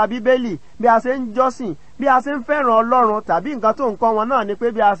ṣe ń ka Bíbélì, bí a ṣe ń jọ́sìn, bí a ṣe ń fẹ́ràn Ọlọ́run, tàbí nǹkan tó ń kọ́ wọn náà ni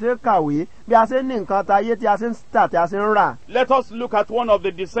pé bí a ṣe ń kàwé, bí a ṣe ń ní nǹkan tayé tí a ṣe ń tà tí a ṣe ń rà. Let us look at one of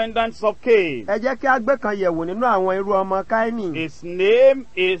the descendants of Cain. Ẹ jẹ́ kí a gbé kan yẹ̀wò nínú àwọn irú ọmọ Káínì. His name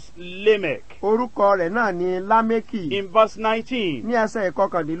is Lamech. Orúkọ rẹ̀ náà ni Lámékì. In verse 19. Ní ẹsẹ̀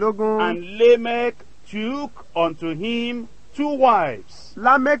ìkọkàndínlógún. And Lamech took unto him 2 wives.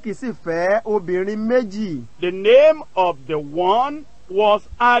 Lámékì sì fẹ́ obìnrin méjì. The name of the one was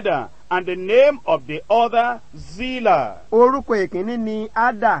Ada, and the name of the other Zillah. Orúkọ ìkíní ni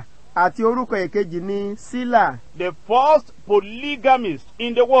Ada àti orúkọ ìkejì ni Sílà. The first polygamist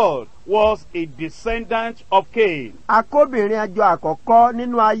in the world was a descendant of Cain. Akóbìnrin àjọ àkọ́kọ́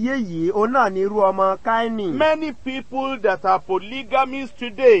nínú ayé yìí, òun náà ni irú ọmọ Káínì. Many people that are polygamists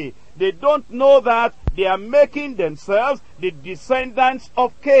today, they don't know that they are making themselves the descendants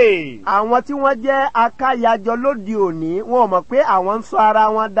of Cain. Àwọn tí wọ́n jẹ́ akáyajọ lóde òní, wọn ò mọ̀ pé àwọn ń sọ ara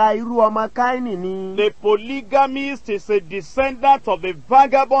wọn da irú ọmọ Káínì ni. The polygamist is a descendant of the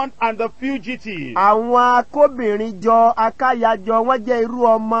vagabond and the fugitive. Àwọn akóbìnrin jọ akáyajọ wọ́n jẹ́ irú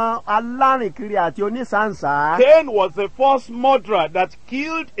ọmọ alárìnkiri àti onísànsá. Cain was the first murderer that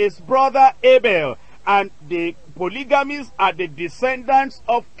killed his brother Abel, and the polygamists are the descendants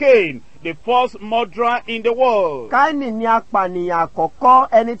of Cain, the first murderer in the world. Káínì ni apànìyàn àkọ́kọ́,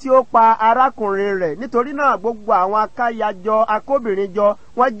 ẹni tí ó pa arákùnrin rẹ̀. Nítorí náà gbogbo àwọn akáyajọ akóbìnrin jọ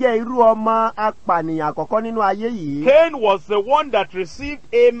wọ́n jẹ́ irú ọmọ apànìyàn àkọ́kọ́ nínú ayé yìí. Cain was the one that received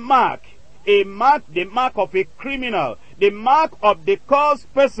a mark, the mark of a criminal, the mark of the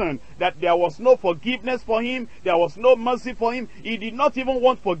cursed person, that there was no forgiveness for him, there was no mercy for him. He did not even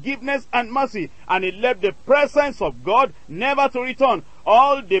want forgiveness and mercy, and he left the presence of God never to return.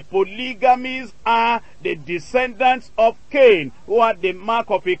 All the polygamists are the descendants of Cain, who had the mark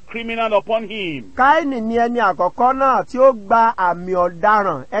of a criminal upon him. Káínì ni ẹni àkọ́kọ́ náà tí ó gba àmì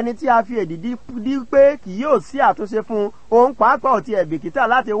ọ̀daràn, ẹni tí a fi èdìdí dí pé kì yóò sí àtúnṣe fún òun pàápàá ò tiẹ̀ bìkítà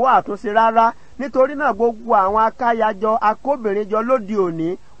láti wá àtúnṣe rárá. Nítorí náà gbogbo àwọn akáyajọ akóbìnrin jọ lóde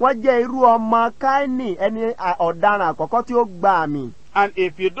òní wọ́n jẹ́ irú ọmọ Káínì, ẹni ọ̀daràn àkọ́kọ́ tí ó gba àmì. And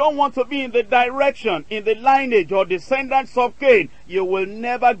if you don't want to be in the direction, in the lineage or descendants of Cain, you will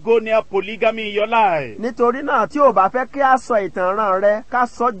never go near polygamy in your life. Nítorí náà tí o bá fẹ́ kí a sọ ìtànràn rẹ ká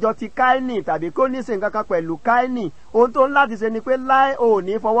sọ jọ ti Káínì tàbí kó ní ṣe nǹkan kan pẹ̀lú Káínì, ohun tó ń láti ṣe ni pé láì ò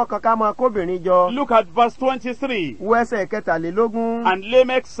ní fọwọ́ kan ká máa kóbìnrin jọ. Look at verse 23. Wo ẹsẹ̀ kẹtàlélógún. And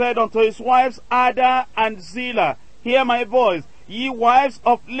Lamech said unto his wives Ada and Zillah, Hear my voice, ye wives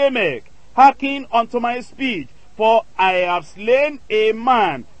of Lamech, hearken unto my speech. For I have slain a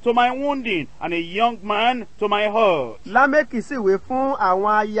man to my wounding, and a young man to my hurt. Lámékì sì wí fún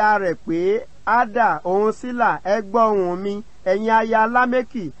àwọn aya rẹ̀ pé, Ada òun Sílà, ẹ gbọ́ ohùn mi, ẹ̀yin aya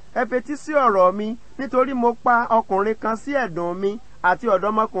Lámékì, ẹ fetí sí ọ̀rọ̀ mi, nítorí mo pa ọkùnrin kan sí ẹ̀dùn mi, àti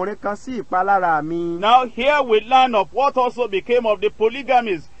ọ̀dọ́mọkùnrin kan sí ìpalára mi. Now here we learn of what also became of the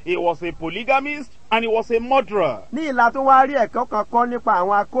polygamist. He was a polygamist and he was a murderer. Ní ìlà tó wá rí ẹ̀kọ́ kan kọ́ nípa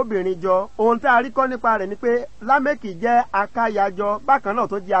àwọn akóbìnrin jọ, ohun tí a rí kọ́ nípa rẹ̀ ni pé Lámékì jẹ́ akáyajọ, bákan náà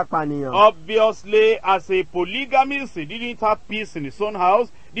tó jẹ́ apànìyàn. Obviously, as a polygamist, he didn't have peace in his own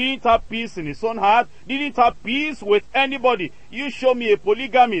house, didn't have peace in his own heart, didn't have peace with anybody. You show me a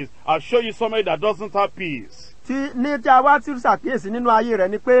polygamist, I'll show you somebody that doesn't have peace. Ní tí a wá tí ṣàkíyèsí nínú ayé rẹ̀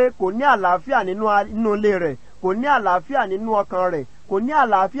ni pé kò ní àlàáfíà nínú ilé rẹ̀, kò ní àlàáfíà nínú ọkàn rẹ̀, kò ní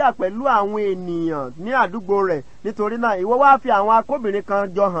àlàáfíà pẹ̀lú àwọn ènìyàn ní àdúgbò rẹ̀. Nítorí náà ìwọ wá fi àwọn akóbìnrin kan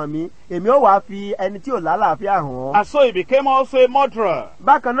jọ hàn mí, èmi ó wá fi ẹni tí ò lálàáfíà hàn. And so he became also a murderer.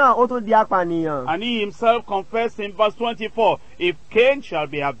 Bákan náà ó tún di apànìyàn. And he himself confessed in verse 24, If Cain shall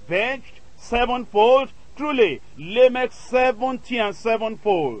be avenged sevenfold, truly Lamech 70 and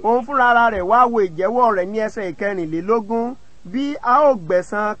sevenfold. Òun fúnra ara rẹ̀ wá wo ìjẹ́wọ́ rẹ̀ ní ẹsẹ̀ ìkẹrìnlélógún. Bí a ó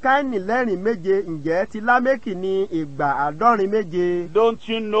gbẹ̀san Káínì lẹ́rìn méje, ǹjẹ́ ti Lámékì ní ìgbà àádọ́rin méje. Don't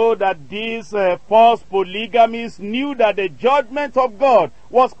you know that these false polygamists knew that the judgment of God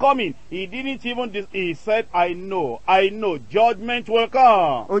was coming? He didn't even, he said, I know, judgment will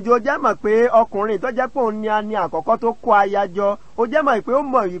come. Òjò jẹ́ mọ̀ pé ọkùnrin tó jẹ́ pé òun ni a ní àkọ́kọ́ tó kó aya jọ, ó jẹ́ mọ̀ pé ó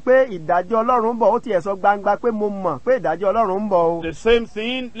mọ̀ wípé ìdájọ́ Ọlọ́run ń bọ̀, ó tiẹ̀ sọ gbangba pé mo mọ̀ pé ìdájọ́ Ọlọ́run ń bọ̀ o. The same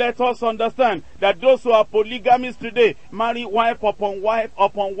thing, let us understand that those who are polygamists today marry wife upon wife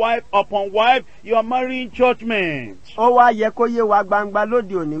upon wife upon wife. You are marrying judgment. Ó wá yẹ kó yé wa gbangba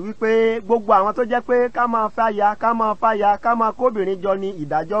lóde òní wípé gbogbo àwọn tó jẹ́ pé ká máa fáya ká máa kóbìnrin jọ ni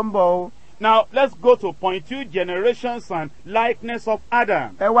ìdájọ́ ń bọ̀ o. Now, let's go to point 2, generations and likeness of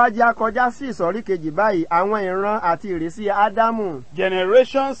Adam. Ẹ wá jẹ́ a kọjá sí ìsọ̀rí kejì báyìí, àwọn ìran àti ìrísí Ádámù.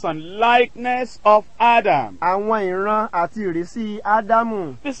 Generations and likeness of Adam. Àwọn ìran àti ìrísí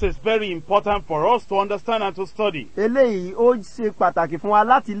Ádámù. This is very important for us to understand and to study. Eléyìí ó ṣe pàtàkì fún wa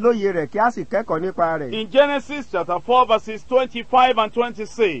láti lóye rẹ̀ kí a sì kẹ́kọ̀ọ́ nípa rẹ̀. In Genesis chapter 4 verses 25 and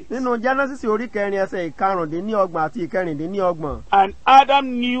 26. Nínú Genesis orí kẹrin ẹsẹ̀ ìkarùndínlọ́gbọ̀n àti ìkẹrìndínlọ́gbọ̀n. And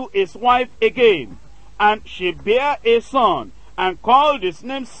Adam knew his wife again, and she bare a son, and called his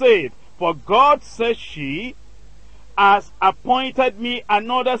name Seth. For God, says she, has appointed me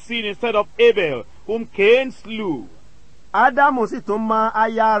another seed instead of Abel, whom Cain slew. Ádámù sì tún mọ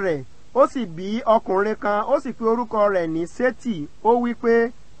aya rẹ̀, ó sì bí ọkùnrin kan, ó sì pe orúkọ rẹ̀ ní Sétì. Ó wí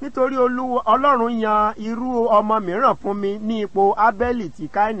pé, nítorí Ọlọ́run yan irú ọmọ mìíràn fún mi ní ipò Ábẹ́lì tí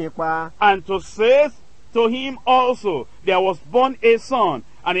Káínì pa. And to Seth, to him also there was born a son,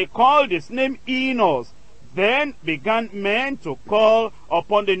 and he called his name Enos. Then began men to call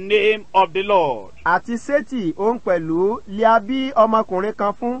upon the name of the Lord. Àti Sétì òun pẹ̀lú lè a bí ọmọkùnrin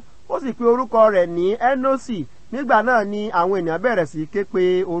kan fún, ó sì pe orúkọ rẹ̀ ní Énósì. Nígbà náà ni àwọn ènìyàn bẹ̀rẹ̀ sí ké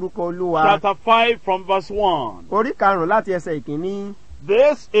pe orúkọ Olúwa. Chapter 5 from verse 1. Orí karùn-ún láti ẹsẹ̀ ìkíní.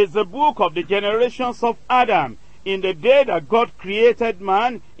 This is the book of the generations of Adam. In the day that God created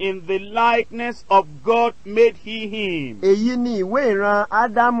man, in the likeness of God made he him. Èyí ni ìwé ìran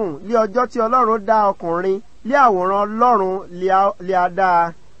Ádámù lé ọjọ́ tí Ọlọ́run dá ọkùnrin, lé àwòrán Ọlọ́run lé a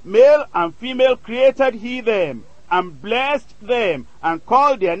dá. Male and female created he them, and blessed them, and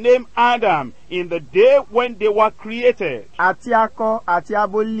called their name Adam, in the day when they were created. Àti akọ àti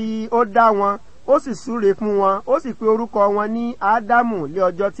abo li ó dá wọn, ó sì súre fún wọn, ó sì pe orúkọ wọn ní Ádámù lé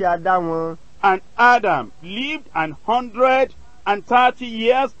ọjọ́ tí a dá wọn. And Adam lived 130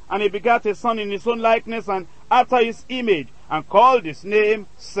 years, and he begat a son in his own likeness and after his image, and called his name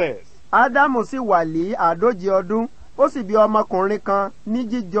Seth. Ádámù sì wà lé 140 ọdún, ó sì bí ọmọkùnrin kan ní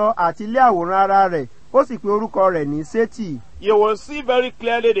jíjọ àti lé àwòrán ara rẹ̀, ó sì pe orúkọ rẹ̀ ní Sétì. You will see very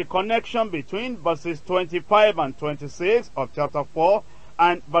clearly the connection between verses 25 and 26 of chapter 4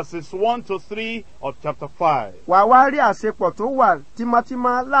 and verses 1 to 3 of chapter 5. Wà wá rí àṣepọ̀ tó wà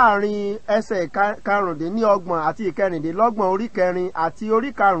tímọ́tímọ́ láàrin ẹsẹ̀ karùndínlọ́gbọ̀n àti ìkẹrìndínlọ́gbọ̀n orí kẹrin àti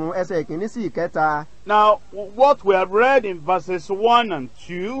orí karùn-ún ẹsẹ̀ ìkíní sí ìkẹta. Now, what we have read in verses 1 and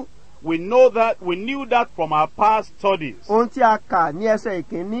 2, we knew that from our past studies. Ohun tí a kà ní ẹsẹ̀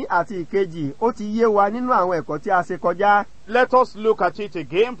ìkíní àti ìkejì ó ti yé wa nínú àwọn ẹ̀kọ́ tí a ṣe kọjá. Let us look at it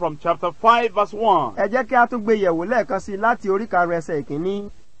again from chapter 5 verse 1. Ẹ jẹ́ kí a tún gbé yẹ̀wò lẹ́ẹ̀kan sí láti orí karùn-ún ẹsẹ̀ ìkíní.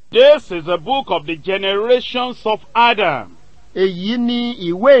 This is the book of the generations of Adam. Èyí ni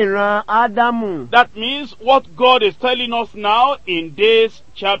ìwé ìran Ádámù. That means what God is telling us now in this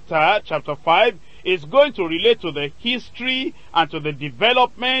chapter 5, is going to relate to the history and to the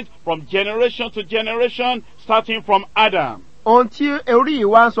development from generation to generation, starting from Adam. Ohun tí orí yìí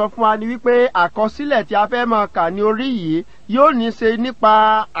wá ń sọ fún wa ni wípé àkọsílẹ̀ tí a fẹ́ máa kà ní orí yìí yóò ní ṣe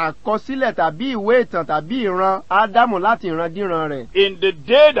nípa àkọsílẹ̀ tàbí ìwé ìtàn tàbí ìran Ádámù láti ìrandíran rẹ̀. In the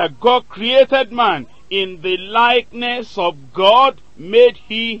day that God created man, in the likeness of God made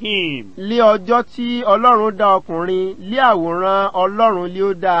he him. Lé ọjọ́ tí Ọlọ́run dá ọkùnrin, lé àwòrán Ọlọ́run lé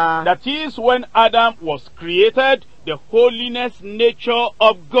ó dá. That is, when Adam was created, the holiness nature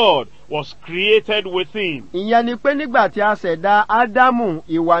of God was created with him. Ìyẹn ni pé nígbà tí a ṣẹ̀dá Ádámù,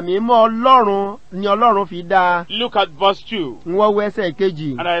 ìwà mímọ́ Ọlọ́run ni Ọlọ́run fi dá. Look at verse 2. Wọ́n wo ẹsẹ̀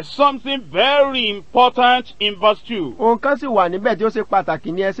kejì. And there is something very important in verse 2. Ohun kan sì wà níbẹ̀ tí ó ṣe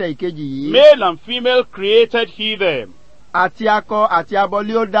pàtàkì ní ẹsẹ̀ ìkejì yìí. Male and female created he them. Àti akọ àti abo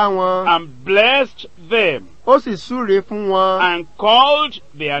lé ó dá wọn. And blessed them. Ó sì súre fún wọn. And called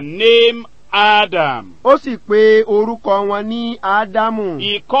their name Adam. Ó sì pe orúkọ wọn ní Ádámù.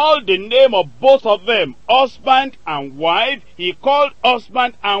 He called the name of both of them, husband and wife. He called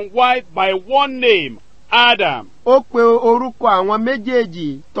husband and wife by one name, Adam. Ó pe orúkọ àwọn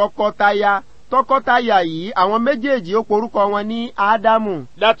méjèèjì tọkọtaya. Tọkọtaya yìí àwọn méjèèjì ó pe orúkọ wọn ní Ádámù.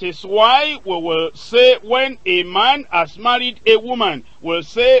 That is why we will say when a man has married a woman, we'll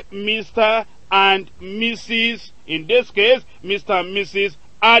say Mr. and Mrs. In this case, Mr. and Mrs.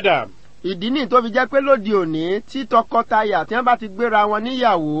 Adam. Ìdí nìyí tó fi jẹ́ pé lóde òní tí tọkọtaya tí wọ́n bá ti gbéra wọn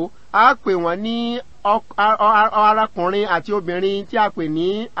níyàwó á pè wọ́n ní arákùnrin àti obìnrin tí a pè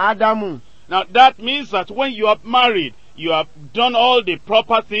ní Ádámù. Now that means that when you are married, you have done all the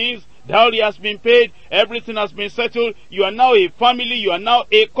proper things, dowry has been paid, everything has been settled, you are now a family, you are now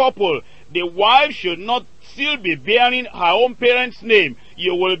a couple. The wife should not still be bearing her own parents' name.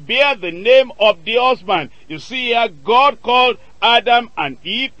 You will bear the name of the husband. You see here, God called Adam and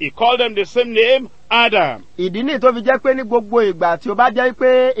Eve. He called them the same name, Adam. Ìdí nìyí tó fi jẹ́ pé ní gbogbo ìgbà tí ó bá jẹ́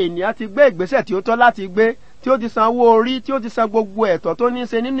pé ènìyàn ti gbé ìgbésẹ̀ tí ó tọ́ láti gbé, tí ó ti san owó orí, tí ó ti san gbogbo ẹ̀tọ́ tó ní í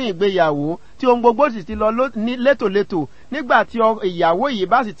ṣe nínú ìgbéyàwó, tí ohun gbogbo sì ti lọ létòlétò, nígbà tí ìyàwó yìí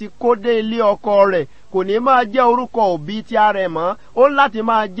bá sì ti kó dé ilé ọkọ rẹ̀, kò ní máa jẹ́ orúkọ òbí tí a rẹ̀ mọ́, ó láti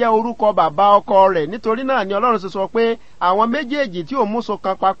máa jẹ́ orúkọ bàbá ọkọ rẹ̀. Nítorí náà ni Ọlọ́run ṣe sọ pé àwọn méjèèjì tí ó mú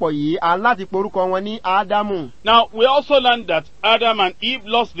ṣọ̀kan papọ̀ yìí à ń láti pe orúkọ wọn ní Ádámù. Now we also learned that Adam and Eve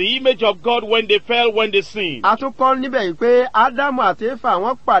lost the image of God when they fell, when they sinned. A tún kọ́ níbẹ̀ yìí pé Ádámù àti Éfà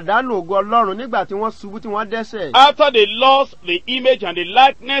wọ́n pàdánù ògo Ọlọ́run nígbà tí wọ́n ṣubú tí wọ́n dẹ́ṣẹ̀. After they lost the image and the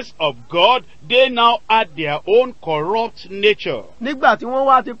likeness of God, they now had their own corrupt nature. Nígbà tí wọ́n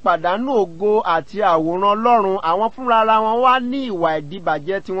wá ti pàdánù ògo àti àwòrán Ọlọ́run, àwọn fúnra wọn wá ní ìwà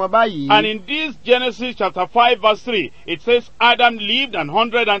ìdíbàjẹ́ tí wọ́n báyìí. And in this Genesis chapter 5 verse 3, it says, Adam lived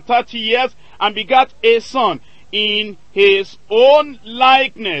 130 years and begat a son in his own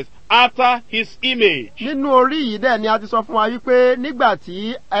likeness, after his image. Nínú orí yìí dẹ̀ ni a ti sọ fún wa wípé nígbà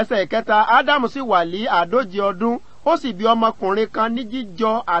tí ẹsẹ̀ ìkẹta Ádámù sì wà ní 140 ọdún, ó sì bí ọmọkùnrin kan ní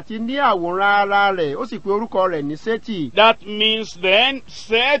jíjọ àti ní àwòrán ara rẹ̀, ó sì pe orúkọ rẹ̀ ní Sétì. That means then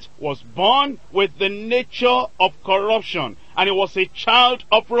Seth was born with the nature of corruption, and he was a child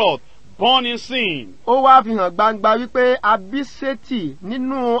of wrath, born in sin. Ó wá fi hàn gbangba wípé a bí Sétì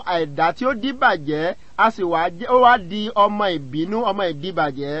nínú ẹ̀dá tí ó díbàjẹ́, a sì wá di ọmọ ìbínú, ọmọ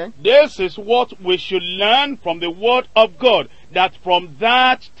ìdíbàjẹ́. This is what we should learn from the word of God, that from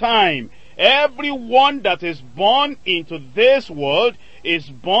that time, everyone that is born into this world is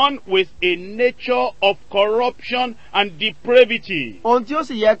born with a nature of corruption and depravity. Ohun tí ó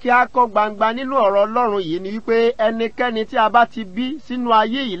sì yẹ kí a kọ́ gbangba nínú ọ̀rọ̀ Ọlọ́run yìí ni wípé ẹnikẹ́ni tí a bá ti bí sínú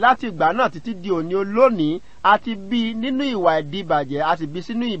ayé yìí láti ìgbà náà títí di òní olónìí, a ti bí nínú ìwà ìdíbàjẹ́, a sì bí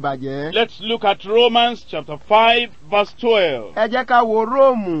sínú ìbàjẹ́. Let's look at Romans chapter 5 verse 12. Ẹ jẹ́ ká wo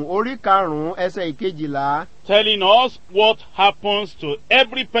Róòmù orí 5 ẹsẹ̀ 12. Telling us what happens to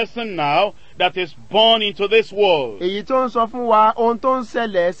every person now that is born into this world. Èyí tó ń sọ fún wa ohun tó ń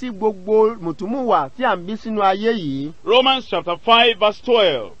ṣẹlẹ̀ sí gbogbo mùtúmùwà tí à ń bí sínú ayé yìí. Romans chapter 5 verse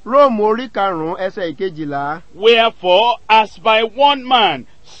 12. Róòmù orí 5 ẹsẹ̀ 12. Wherefore, as by one man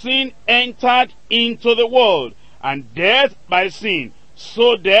sin entered into the world, and death by sin,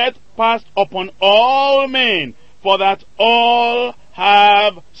 so death passed upon all men, for that all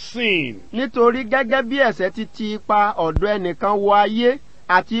have sinned. Nítorí gẹ́gẹ́ bí ẹ̀ṣẹ̀ ti ti ipa ọ̀dọ̀ ẹnìkan wọ ayé,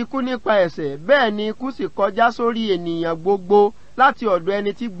 àti ikú nípa ẹ̀ṣẹ̀, bẹ́ẹ̀ ni ikú sì kọjá sórí ènìyàn gbogbo láti ọ̀dọ̀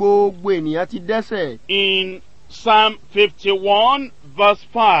ẹni tí gbogbo ènìyàn ti dẹ́ṣẹ̀. In Psalm 51 verse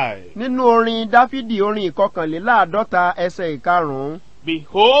 5. Nínú orin Dáfídì orin 51 ẹsẹ̀ 5.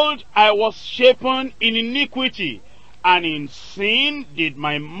 Behold, I was shapen in iniquity, and in sin did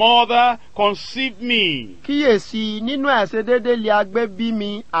my mother conceive me. Kíyèsí, nínú àìṣedéédé li a gbé bí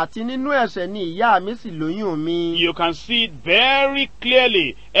mi, àti nínú ẹ̀ṣẹ̀ ni ìyá mi sì lóyún mi. You can see it very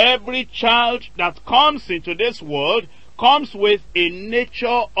clearly. Every child that comes into this world comes with a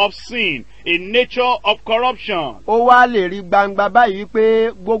nature of sin, a nature of corruption. Ó wá lè rí gbangba báyìí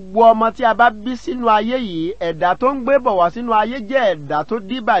wípé gbogbo ọmọ tí a bá bí sínú ayé yìí, ẹ̀dá tó ń gbé bọ̀ wá sínú ayé jẹ́ ẹ̀dá tó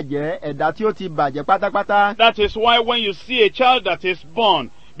díbàjẹ́, ẹ̀dá tí ó ti bàjẹ́ pátápátá. That is why when you see a child that is born,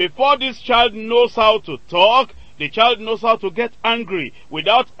 before this child knows how to talk, the child knows how to get angry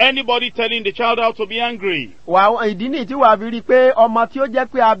without anybody telling the child how to be angry. Ìdí nìyí tí wàá fi rí i pé ọmọ tí ó jẹ́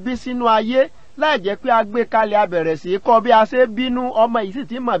pé a bí sínú ayé, láì jẹ́ pé a gbé kalẹ̀ a bẹ̀rẹ̀ sí kọ́ bí a ṣe bínú, ọmọ yìí sì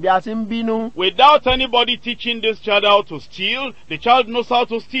ti mọ̀ bí a ṣe ń bínú. Without anybody teaching this child how to steal, the child knows how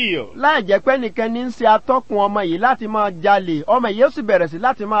to steal. Láì jẹ́ pé nìkan ní ń ṣe atọ́kùn ọmọ yìí láti máa jalè, ọmọ yìí ó sì bẹ̀rẹ̀ sí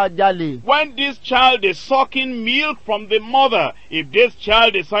láti máa jalè. When this child is sucking milk from the mother, if this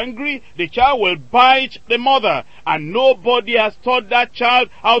child is angry, the child will bite the mother, and nobody has taught that child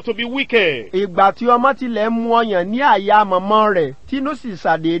how to be wicked. Ìgbà tí ọmọ tilẹ̀ mú ọyàn ní àyà màmá rẹ̀, tínú sì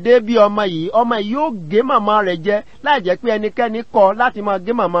ṣàdédé bí ọmọ yìí yóò gé màmá rẹ̀ jẹ, láì jẹ́ pé ẹnikẹ́ni kọ̀ láti máa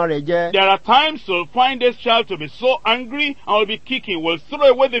gé màmá rẹ̀ jẹ. There are times you'll find this child to be so angry and will be kicking, will throw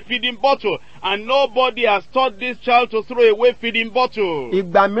away the feeding bottle, and nobody has taught this child to throw away feeding bottle.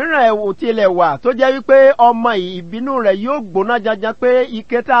 Ìgbà mìíràn ẹ̀wù tilẹ̀ wà tó jẹ́ wípé ọmọ ìbínú rẹ̀ yóò gbóná janjan pé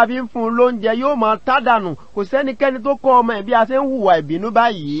ike tá a fi ń fún un lóúnjẹ yóò máa tá dànù, kò sẹ́nikẹ́ni tó kọ́ ọmọ ẹ̀ bí a ṣe ń hùwà ìbínú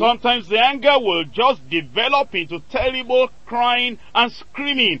báyìí. Sometimes the anger will just develop into terrible crying and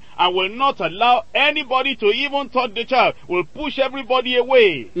screaming, and will not allow anybody to even touch the child, will push everybody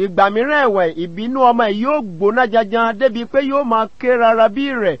away. Ìgbà mìíràn ẹ̀wẹ̀ ìbínú ọmọ yìí yóò gbóná janjan débi pé yóò máa ké rárá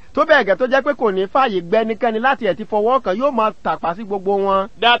bí rẹ̀, tó bẹ́ẹ̀ gẹ́ tó jẹ́ pé pé kò ní fààyè gbẹ́nikẹ́ni láti ẹ̀ ti fọwọ́ kàn yóò máa tàpá sí gbogbo wọn.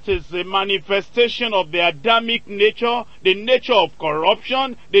 That is the manifestation of the Adamic nature, the nature of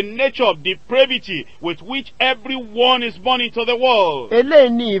corruption, the nature of depravity with which everyone is born into the world. Eléyìí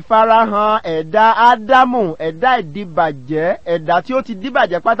ni ìfarahàn ẹ̀dá Ádámù, ẹ̀dá ìdíbàjẹ́, ẹ̀dá tí ó ti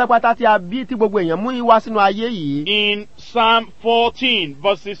díbàjẹ́ pátápátá tí a bí tí gbogbo èèyàn mú wá sínú ayé yìí. In Psalm 14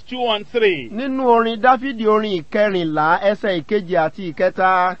 verses 2 and 3. Nínú orin Dáfídì orin ìkẹrìnlá ẹsẹ̀ ìkejì àti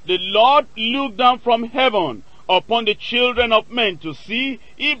ìkẹta. The Lord looked down from heaven upon the children of men to see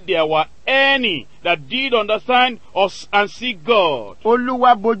if there were any that did understand us and seek God.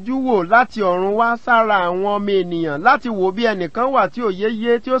 Olúwa bojú wò láti ọ̀run wá sára àwọn ọmọ ènìyàn láti wò bí ẹnìkan wà tí òye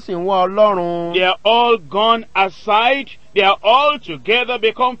yé tí ó sì ń wá Ọlọ́run. They are all gone aside, they are all together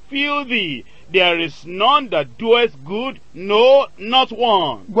become filthy. There is none that doeth good, no, not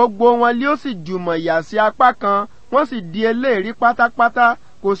one. Gbogbo wọn lé ó sì jùmọ̀ yà sí apá kan, wọ́n sì di eléèrí pátápátá.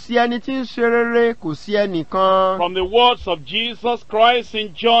 Kò sí ẹni tí ń ṣe rere, kò sí ẹnìkan. From the words of Jesus Christ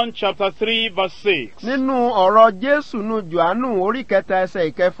in John chapter 3 verse 6. Nínú ọ̀rọ̀ Jésù nú Jòhánù orí kẹta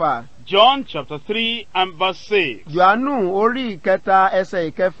ẹsẹ̀ ìkẹfà. John chapter 3 and verse 6. Jòhánù orí kẹta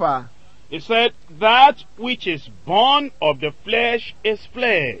ẹsẹ̀ ìkẹfà. He said, that which is born of the flesh is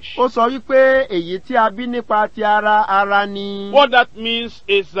flesh. Ó sọ wípé èyí tí a bí nípa ti ara, ara ni. What that means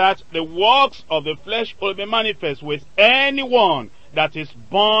is that the works of the flesh will be manifest with anyone that is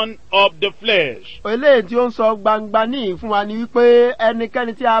born of the flesh. Eléyìí tí ó ń sọ gbangba ní fún wa ni wípé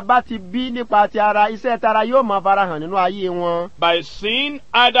ẹnikẹ́ni tí a bá ti bí nípa ti ara, iṣẹ́ tara yóò máa farahàn nínú ayé wọn. By sin,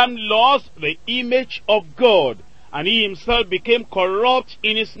 Adam lost the image of God, and he himself became corrupt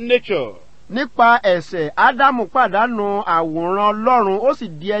in his nature. Nípa ẹ̀ṣẹ̀, Ádámù pàdánù àwòrán Ọlọ́run, ó sì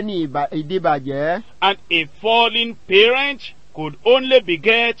di ẹni ìdíbàjẹ́. And a fallen parent could only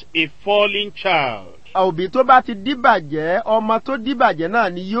beget a fallen child. Òbí tó bá ti díbàjẹ́, ọmọ tó díbàjẹ́ náà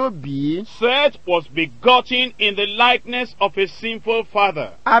ni yóò bí. Seth was begotten in the likeness of a sinful father.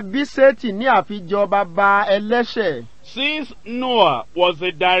 A bí Sétì ní àfijọ bàbá ẹlẹ́ṣẹ̀. Since Noah was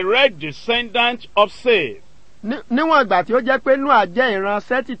the direct descendant of Seth. Níwọ̀n ìgbà tí ó jẹ́ pé Nóà jẹ́ ìran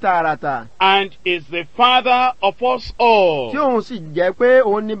Sétì tààràtà. And is the father of us all. Tí òun sì jẹ́ pé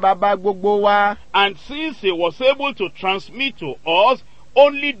òun ni bàbá gbogbo wa. And since he was able to transmit to us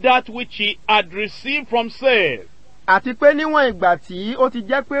only that which he had received from Seth. Àti pé níwọ̀n ìgbà tí ó ti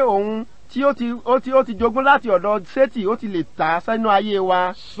jẹ́ pé òun tí ó ti jogún láti ọ̀dọ̀ Sétì ó ti lè tà sínú ayé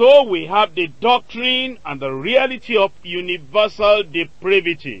wa. So we have the doctrine and the reality of universal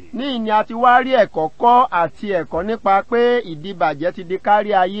depravity. Ní ìní a ti wá rí ẹ̀kọ́ kọ́ àti ẹ̀kọ́ nípa pé ìdíbàjẹ́ ti di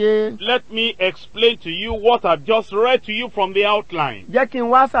kárí ayé. Let me explain to you what I've just read to you from the outline. Jẹ́ kí n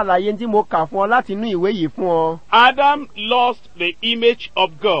wá ṣàlàyé tí mo kà fún ọ láti inú ìwé yìí fún ọ. Adam lost the image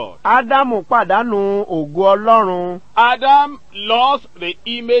of God. Ádámù pàdánù ògo Ọlọ́run. Adam lost the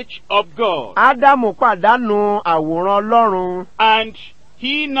image of God. Ádámù pàdánù àwòrán Ọlọ́run. And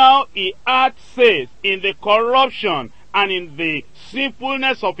he had faith in the corruption and in the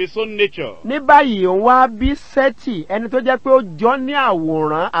sinfulness of his own nature. Ní báyìí òun wá bí Sétì, ẹni tó jẹ́ pé ó jọ ní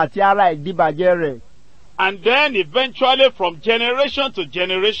àwòrán àti ara ìdíbàjẹ́ rẹ̀. And then eventually from generation to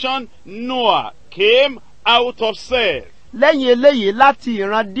generation, Noah came out of Seth. Lẹ́yìn eléyìí láti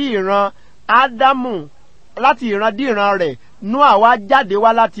ìran dí ìran Ádámù, láti ìran dí ìran rẹ̀, Nóà wá jáde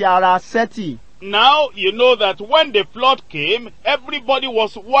wá láti ara Sétì. Now you know that when the flood came, everybody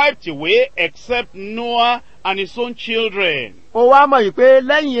was wiped away except Noah and his own children. Ó wá mọ̀ yìí pé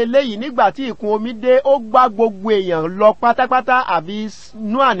lẹ́yìn eléyìí nígbà tí ìkún omi dé, ó gbá gbogbo èèyàn lọ pátápátá àbí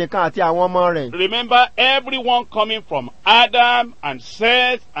Nóà nìkan àti àwọn ọmọ rẹ̀. Remember, everyone coming from Adam and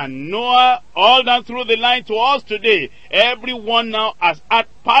Seth and Noah, all down through the line to us today, everyone now has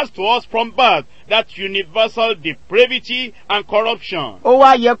passed to us from birth that universal depravity and corruption. Ó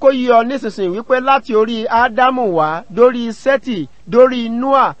wá yẹ kó yé ọ nísinsìnyí wípé láti orí Ádámù wá, dórí Sétì, dórí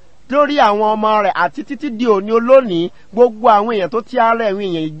Nóà, lórí àwọn ọmọ rẹ̀ àti títí di òní olónìí, gbogbo àwọn èèyàn tó ti ara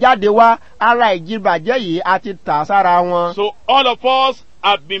ẹ̀wọ̀n èèyàn jáde wá, ara ìjìbàjẹ́ yìí àti tà sára wọn. So all of us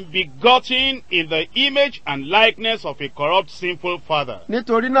have been begotten in the image and likeness of a corrupt, sinful father.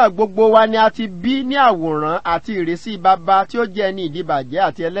 Nítorí náà gbogbo wa ni a ti bí ní àwòrán àti ìrísí bàbá tí ó jẹ́ ní ìdíbàjẹ́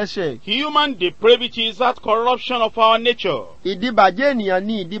àti ẹlẹ́ṣẹ̀. Human depravity is that corruption of our nature. Ìdíbàjẹ́ ènìyàn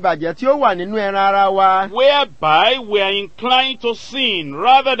ni ìdíbàjẹ́ tí ó wà nínú ẹran ara wa. Whereby we are inclined to sin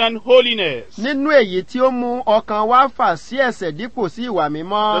rather than holiness. Nínú èyí tí ó mú ọkàn wa fà sí ẹ̀ṣẹ̀ dípò sí ìwà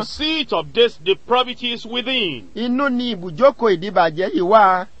mímọ́. The seat of this depravity is within. Inú ni ibùjókòó ìdíbàjẹ́ yìí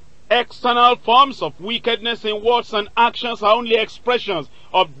wà. External forms of wickedness in words and actions are only expressions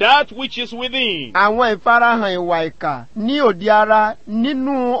of that which is within. Àwọn ìfarahàn ìwà ìkà ní òde ara,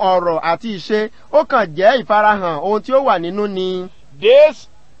 nínú ọ̀rọ̀ àti ìṣe, ó kàn jẹ́ ìfarahàn ohun tí ó wà nínú ni. This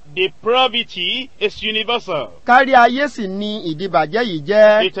depravity is universal. Kárí ayé sì ni ìdìbàjẹ́ yìí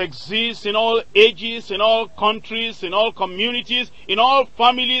jẹ́. It exists in all ages, in all countries, in all communities, in all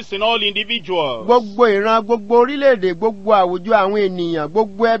families, in all individuals. Gbogbo ìran, gbogbo orílẹ̀-èdè, gbogbo àwùjọ àwọn ènìyàn,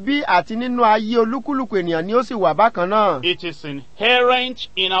 gbogbo ẹbí àti nínú ayé olúkúlùkù ènìyàn ni ó sì wà bákan náà. It is inherent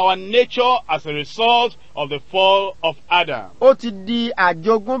in our nature as a result of the fall of Adam. Ó ti di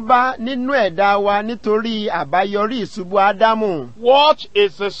àjogúnbá nínú ẹ̀dá wa nítorí àbáyọrí ìṣubú Ádámù. What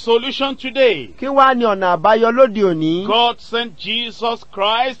is the solution today? Kí wá ni ọ̀nà àbáyọ lóde òní? God sent Jesus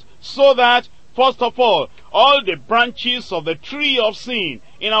Christ so that, first of all the branches of the tree of sin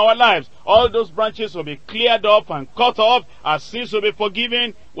in our lives, all those branches will be cleared up and cut off, our sins will be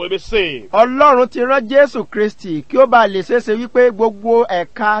forgiven, will be saved. Ọlọ́run ti rán Jésù Kristi kí ó bá lè ṣeéṣe wípé gbogbo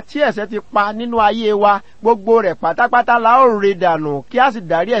ẹ̀ka tí ẹ̀ṣẹ̀ ti pa nínú ayé wa, gbogbo rẹ̀ pátápátá la ó rẹ́ dànù kí a sì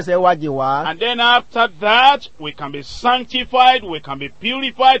dárí ẹ̀ṣẹ̀ wa jì wá. And then after that, we can be sanctified, we can be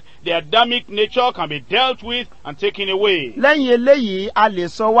purified, the Adamic nature can be dealt with and taken away. Lẹ́yìn eléyìí, a lè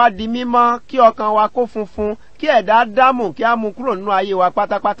sọ wá di mímọ́ kí ọkàn wa kó funfun, kí ẹ̀dá Ádámù kí a mú kúrò nínú ayé wa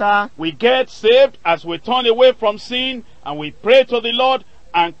pátápátá. We get saved as we turn away from sin and we pray to the Lord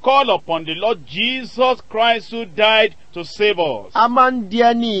and call upon the Lord Jesus Christ who died to save us. A máa ń di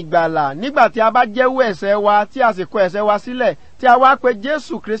ẹni ìgbàlà nígbà tí a bá jẹ́wọ́ ẹ̀ṣẹ̀ wa tí a sì kọ ẹ̀ṣẹ̀ wa sílẹ̀ tí a wá pe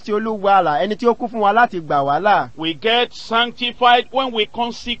Jésù Kristi Olúgbàlà ẹni tí ó kú fún wa láti gbà wá là. We get sanctified when we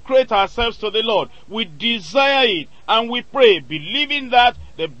consecrate ourselves to the Lord. We desire it and we pray, believing that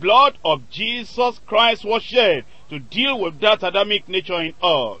the blood of Jesus Christ was shed to deal with that Adamic nature in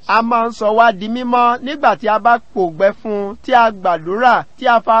us. A máa ń sọ wá di mímọ́ nígbà tí a bá pògbẹ́ fún, tí a gbàdúrà, tí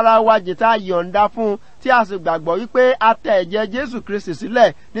a fara wa jì, tí a yọ̀ǹda fún, tí a sì gbàgbọ́ wípé a tẹ ẹ̀jẹ̀ Jésù Kristi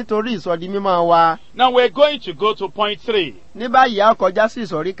sílẹ̀ nítorí ìsọdi mímọ́ wa. Now we're going to go to point 3. Ní báyìí a kọjá sí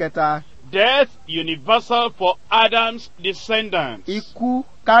ìsọ̀rí kẹta. Death universal for Adam's descendants. Ikú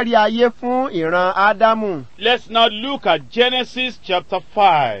kárí ayé fún ìran Ádámù. Let's now look at Genesis chapter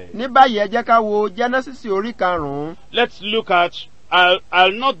 5. Ní báyìí ẹ jẹ́ ká wo Genesis orí 5. Let's look at,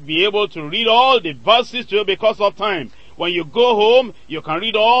 I'll not be able to read all the verses to you because of time. When you go home, you can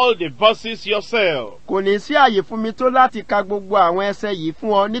read all the verses yourself. Kò ní sí àyè fún mi tó láti ka gbogbo àwọn ẹsẹ̀ yìí fún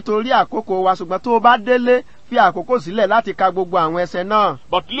ọ nítorí àkókò wa, ṣùgbọ́n tó o bá délé fi àkókò sílẹ̀ láti ka gbogbo àwọn ẹsẹ̀ náà.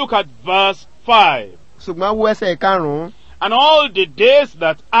 But look at verse 5. Ṣùgbọ́n wo ẹsẹ̀ 5. And all the days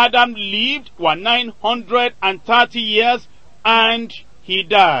that Adam lived were 930 years, and he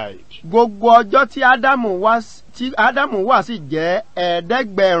died. Gbogbo ọjọ́ tí Ádámù wà sì jẹ́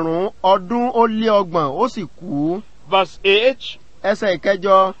 700 ọdún ó lé 30, ó sì kú. Verse 8. Ẹsẹ̀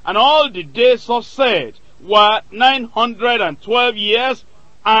 8. And all the days of Seth were 912 years,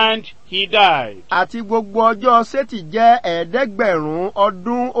 and he died. Àti gbogbo ọjọ́ Sétì jẹ́ 700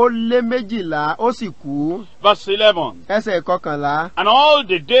 ọdún ó lé 12, ó sì kú. Verse 11. Ẹsẹ̀ 11. And all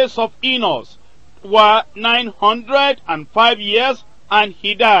the days of Enos were 905 years, and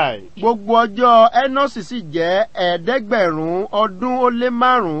he died. Gbogbo ọjọ́ Énọ́sì sì jẹ́ 700 ọdún ó lé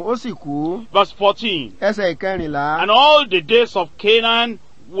 5, ó sì kú. Verse 14. Ẹsẹ̀ 14. And all the days of Canaan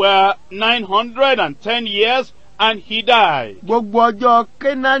were 910 years, and he died. Gbogbo ọjọ́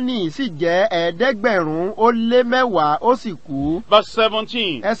Kénáánì sì jẹ́ 700 ó lé 10, ó sì kú. Verse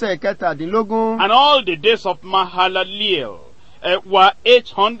 17. Ẹsẹ̀ 17. And all the days of Mahalaleel were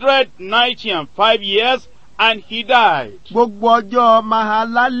 895 years, and he died. Gbogbo ọjọ́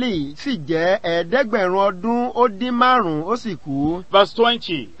Mahalali sì jẹ́ 700 ọdún ó dín 5, ó sì kú. Verse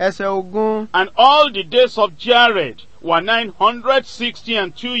 20. Ẹsẹ̀ 20. And all the days of Jared were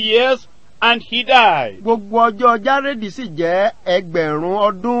 962 years, and he died. Gbogbo ọjọ́ Járẹ́dì sì jẹ́ 1000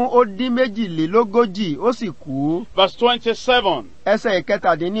 ọdún ó dín 42, ó sì kú. Verse 27. Ẹsẹ̀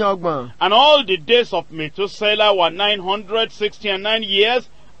 27. And all the days of Methuselah were 969 years,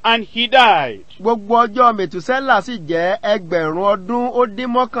 and he died. Gbogbo ọjọ́ Mètúsẹ́là sì jẹ́ 1000 ọdún ó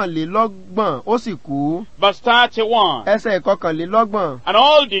dín 39, ó sì kú. Verse 31. Ẹsẹ̀ 31. And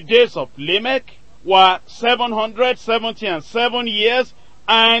all the days of Lamech were 777 years,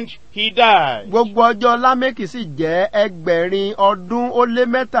 and he died. Gbogbo ọjọ́ Lámékì sì jẹ́ 800 ọdún ó lé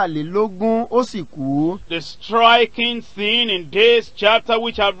 23, ó sì kú. The striking thing in this chapter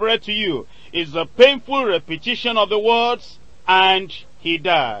which I've read to you is the painful repetition of the words, and he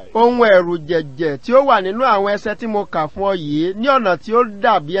died. Ohun ẹ̀rù jẹ̀jẹ̀ tí ó wà nínú àwọn ẹsẹ̀ tí mo kà fún ọ yìí ní ọ̀nà tí ó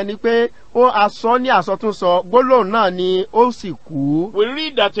dàbí ẹni pé ó asọ ní àsọtúnsọ, gbólóhùn náà ni ó sì kú. We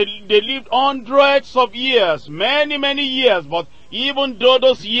read that they lived hundreds of years, many years, but even though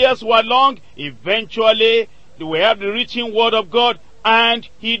those years were long, eventually they will have the written word of God, and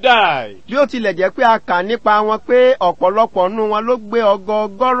he died. Bí ó tilẹ̀ jẹ́ pé a kà nípa wọn pé ọ̀pọ̀lọpọ̀ nínú wọn ló gbé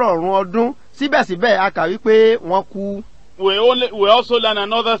ọgọ́rùn-ún ọdún, síbẹ̀síbẹ̀ a kà wípé wọ́n kú. we also learn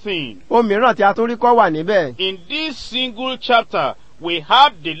another thing. Ohun mìíràn tí a tún rí kọ́ wà níbẹ̀. In this single chapter, we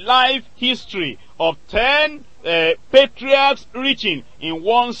have the life history of 10 patriarchs reaching in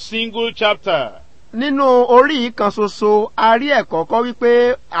one single chapter. Nínú orí kan ṣoṣo a rí ẹ̀kọ́ kọ́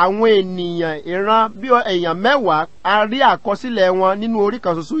wípé àwọn ènìyàn ìran bí èèyàn mẹ́wàá a rí àkọsílẹ̀ wọn nínú orí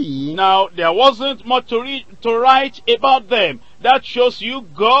kan ṣoṣo yìí. Now, there wasn't much to write about them. That shows you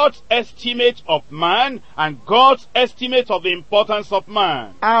God's estimate of man and God's estimate of the importance of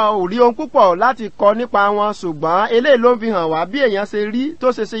man. A ò rí ohun púpọ̀ láti kọ nípa wọn, ṣùgbọ́n eléyìí ló ń fi hàn wá bí èèyàn ṣe rí tó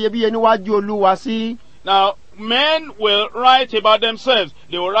ṣe iyebíye níwájú Olúwa sí. Now, men will write about themselves.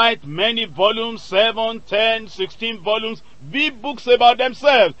 They will write many volumes, 7, 10, 16 volumes, big books about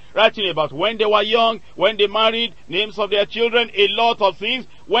themselves, writing about when they were young, when they married, names of their children, a lot of things.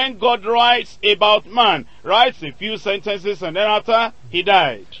 When God writes about man, writes a few sentences and then after, he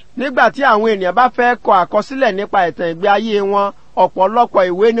died. Nígbà tí àwọn ènìyàn bá fẹ́ kọ àkọsílẹ̀ nípa ìtàn ìgbé ayé wọn, ọ̀pọ̀lọpọ̀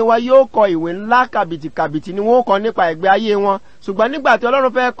ìwé ni wọn yóò kọ, ìwé ńlá kàbìtìkàbìtì ni wọ́n kọ nípa ìgbé ayé wọn. Ṣùgbọ́n nígbà tí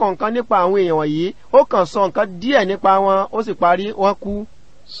Ọlọ́run fẹ́ kọ nǹkan nípa àwọn èèyàn wọ̀nyí, ó kàn sọ nǹkan díẹ̀ nípa wọn, ó sì parí, wọ́n kú.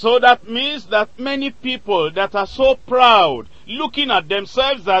 So that means that many people that are so proud, looking at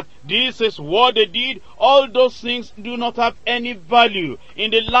themselves that this is what they did, all those things do not have any value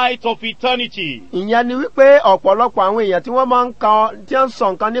in the light of eternity. Ìyẹn ni wípé ọ̀pọ̀lọpọ̀ àwọn èèyàn tí wọ́n máa ń kọ, tí wọ́n ń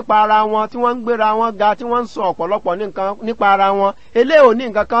sọ nǹkan nípa ara wọn, tí wọ́n ń gbéra wọn ga, tí wọ́n ń sọ ọ̀pọ̀lọpọ̀ nǹkan nípa ara wọn, eléyìí ò ní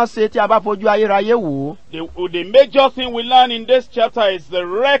nǹkan kan ṣe tí a bá fojú ayérayé wò. The major thing we learn in this chapter is the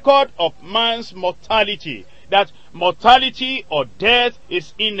record of man's mortality. That mortality or death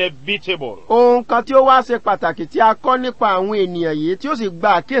is inevitable. Ohun kan tí ó wá ṣe pàtàkì tí a kọ́ nípa àwọn ènìyàn yìí tí ó sì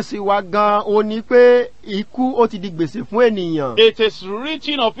gba àkíyèsí wa gan, ó ní pé ikú ó ti di gbèsè fún ènìyàn. It is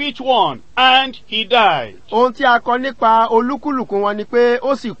written of each one, and he died. Ohun tí a kọ́ nípa olúkúlùkù wọn ni pé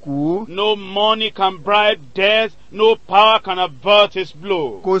ó sì kú. No money can bribe death, no power can avert his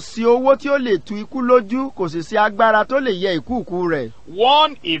blow. Kò sí owó tí ó lè tu ikú lójú, kò sì sí agbára tó lè yẹ ìkúùkù rẹ̀.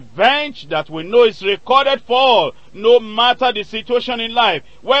 One event that we know is recorded for all, no matter the situation in life,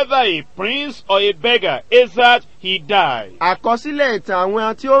 whether a prince or a beggar, is that he died. Àkọsílẹ̀ ìtàn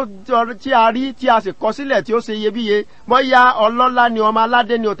àwọn tí a rí tí a sì kọsílẹ̀ tí ó ṣe iyebíye, bóyá ọlọ́lá ni, ọmọ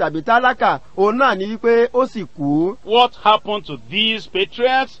aládé ni o tàbí tálákà, òun náà ni wípé ó sì kú. What happened to these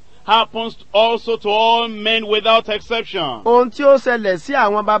patriarchs happens also to all men without exception. Ohun tí ó ṣẹlẹ̀ sí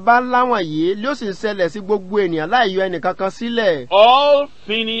àwọn baba ńlá wọ̀nyí ló sì ṣẹlẹ̀ sí gbogbo ènìyàn láì yọ ẹnìkankan sílẹ̀. All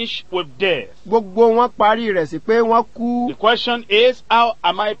finish with death. Gbogbo wọn parí rẹ̀ sí pé wọ́n kú. The question is, how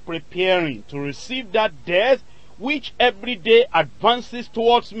am I preparing to receive that death which every day advances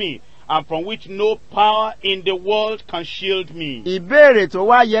towards me, and from which no power in the world can shield me? Ìbéèrè tó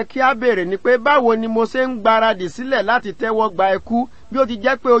wá yẹ kí a béèrè ni pé báwo ni mo ṣe ń gbáradì sílẹ̀ láti tẹ́wọ́ gba ikú bí ó ti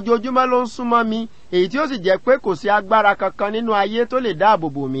jẹ́ pé ojoojúmọ́ ló ń súnmọ́ mi, èyí tí ó sì jẹ́ pé kò sí agbára kankan nínú ayé tó lè dáàbò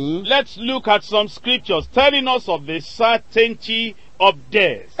bò mí. Let's look at some scriptures telling us of the certainty of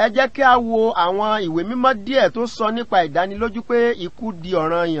death. Ẹ jẹ́ kí a wo àwọn ìwé mímọ́ díẹ̀ tó sọ nípa ìdánilójú pé ikú di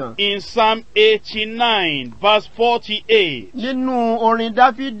ọ̀ranyàn. In Psalm 89 verse 48. Nínú orin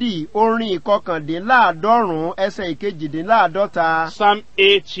Dáfídì, orin ìkọkàndínláàádọ́rùn ẹsẹ̀ ìkejìdínláàádọ́ta. Psalm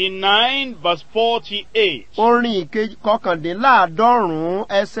 89 verse 48. Orin ìkọkàndínláàádọ́rùn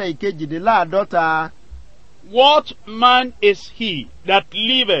ẹsẹ̀ ìkejìdínláàádọ́ta. What man is he that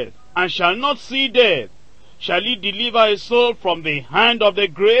liveth and shall not see death? Shall he deliver his soul from the hand of the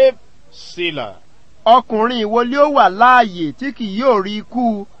grave? Selah. Ọkùnrin wo ni ó wà láàyè tí kì yóò rí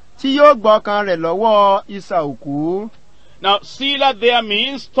ikú, tí yóò gbọ́kàn rẹ̀ lọ́wọ́ isà òkú? Now, Selah there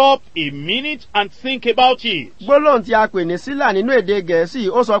means stop a minute and think about it. Gbólóhùn tí a pè ní Sílà nínú èdè Gẹ̀ẹ́sì,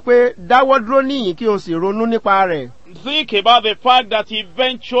 ó sọ pé dáwọ́ dúró níyìn kí o sì ronú nípa rẹ̀. Think about the fact that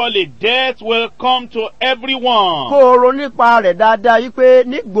eventually death will come to everyone. Kó o ronú nípa rẹ̀ dáadáa wípé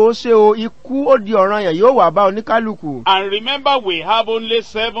nígbò ṣe o ikú ó di ọ̀ranyàn yóò wá bá oníkálukú. And remember, we have only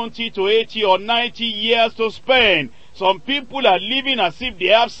 70 to 80 or 90 years to spend. Some people are living as if they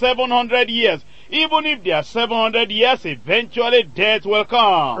have 700 years. Even if they are 700 years, eventually death will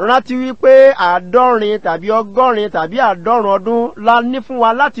come. Rántí wípé 70 tàbí 100 tàbí 100 ọdún la ní fún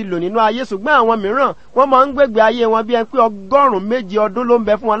wa láti lò nínú ayé, ṣùgbọ́n àwọn mìíràn wọ́n máa ń gbégbé ayé wọn bí ẹni pé 107 ọdún ló ń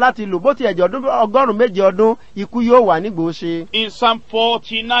bẹ fún wọn láti lò, bó ti ẹ̀jẹ̀ 107 ọdún ikú yóò wà nígbò ṣe. In Psalm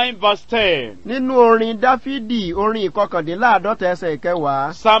 49 verse 10. Nínú orin Dáfídì, orin ìkọkàndínláàádọ́ta ẹsẹ̀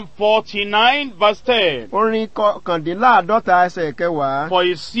ìkẹwàá. Psalm 49 verse 10. Orin ìkọkàndínláàádọ́ta ẹsẹ̀ ìkẹwàá. For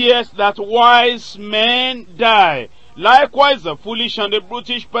he sees that wise men die, likewise the foolish and the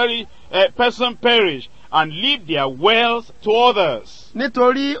brutish person perish, and leave their wealth to others.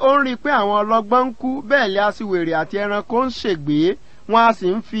 Nítorí ó ń rí pé àwọn ọlọ́gbọ́n ń kú, bẹ́ẹ̀ lé aṣiwèrè àti ẹranko ń ṣègbé, wọ́n á sì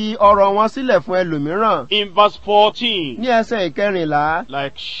ń fi ọrọ̀ wọn sílẹ̀ fún ẹlòmíràn. In verse 14, ní ẹsẹ̀ ìkẹrìnlá.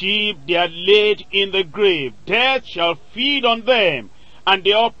 like sheep they are laid in the grave, death shall feed on them, and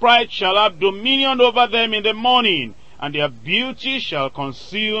the upright shall have dominion over them in the morning, and their beauty shall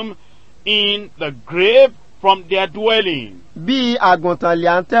consume in the grave from their dwelling. bí àgùntàn lè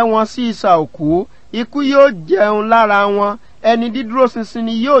à ń tẹ́ wọn sí isà òkú, ikú yóò jẹun lára wọn, ẹni dídúró ṣinṣin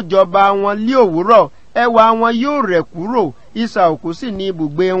ni yóò jọba wọn lí òwúrọ̀, ẹwà wọn yóò rẹ̀ kúrò, isà òkú sì ní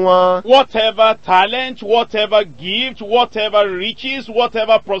ibùgbé wọn. Whatever talent, whatever gift, whatever riches,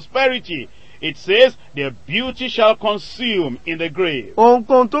 whatever prosperity, it says their beauty shall consume in the grave.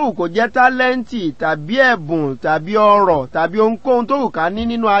 Ohunkóhun tó wù kó jẹ́ tálẹ́ǹtì tàbí ẹ̀bùn tàbí ọrọ̀ tàbí ohunkóhun tó wù ká ní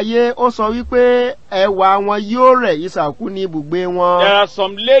nínú ayé, ó sọ wípé ẹwà wọn yóò rẹ̀, isà òkú ní ibùgbé wọn. There are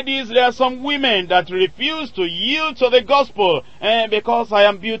some ladies, there are some women that refuse to yield to the gospel because I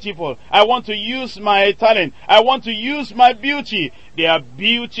am beautiful. I want to use my talent. I want to use my beauty. Their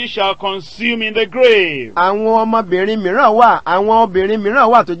beauty shall consume in the grave. Àwọn ọmọbìnrin mìíràn wà, àwọn obìnrin mìíràn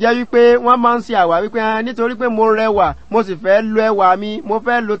wà tó jẹ́ wípé wọ́n máa ń ṣe àwá wípé nítorí pé mo rẹwà, mo sì fẹ́ lo ẹwà mi, mo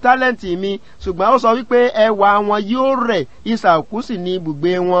fẹ́ lo tálẹ́ǹtì mi, ṣùgbọ́n ó sọ wípé ẹwà wọn yóò rẹ̀, isà òkú sì ní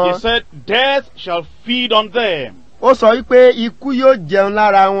ibùgbé wọn. He said, death shall feed on them. Ó sọ wípé ikú yóò jẹun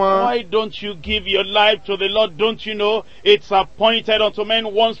lára wọn. Why don't you give your life to the Lord? Don't you know it's appointed unto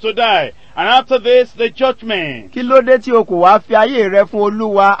men once to die, and after this the judgment? Kí ló dé tí o kò wá fi ayé rẹ fún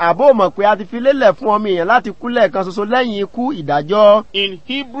Olúwa? Àbó mọ̀ pé a ti fi lélẹ̀ fún ọmọ èèyàn láti kú lẹ́ẹ̀kan ṣoṣo lẹ́yìn ikú ìdájọ́. In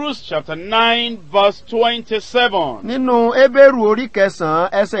Hebrews chapter 9 verse 27. Nínú Hébérù orí 9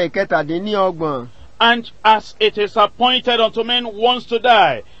 ẹsẹ̀ 17. And as it is appointed unto men once to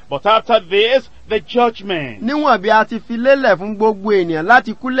die, but after this the judgment. Níwọ̀n bí a ti fi lélẹ̀ fún gbogbo ènìyàn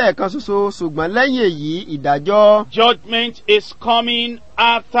láti kú lẹ́ẹ̀kan ṣoṣo, ṣùgbọ́n lẹ́yìn èyí ìdájọ́. Judgment is coming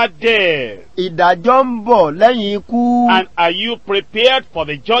after death. Ìdájọ́ ń bọ̀ lẹ́yìn ikú. And are you prepared for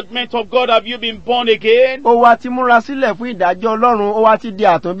the judgment of God? Have you been born again? Ó wá ti múra sílẹ̀ fún ìdájọ́ Ọlọ́run, ó wá ti di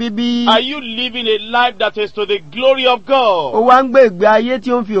àtúnbíbí. Are you living a life that is to the glory of God? Ó wá ń gbé ìgbé ayé tí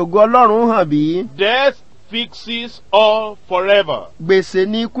ó ń fi ògo Ọlọ́run hàn bí? Death fixes all forever. Gbèsè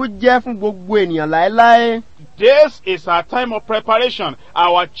ni ikú jẹ́ fún gbogbo ènìyàn láéláé. This is our time of preparation.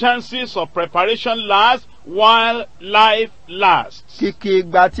 Our chances of preparation last while life lasts. Kìkì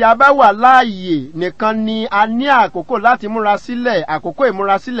ìgbà tí a bá wà láàyè nìkan ni a ní àkókò láti múra sílẹ̀, àkókò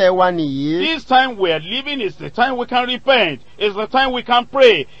ìmúrasílẹ̀ wa nìyí. This time we are living is the time we can repent. It's the time we can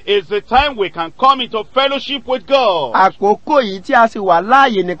pray. It's the time we can come into fellowship with God. Àkókò yìí tí a sì wà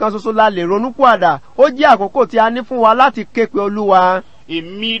láàyè nìkan ṣoṣo la lè ronúpìwàdà. Ó jẹ́ àkókò tí a ní fún wa láti ké pe Olúwa.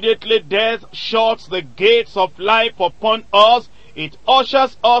 Immediately death shuts the gates of life upon us. It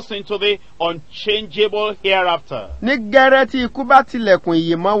ushers us into the unchangeable hereafter. Ní gẹ́rẹ́ tí ikú bá tilẹ̀kùn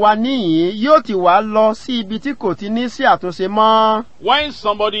ìyè mọ́ wa níhìn, yóò ti wá lọ sí ibi tí kò ti ní sí àtúnṣe mọ́. When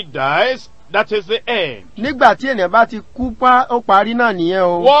somebody dies, that is the end. Nígbà tí ènìyàn bá ti kú pa, ó parí náà nìyẹn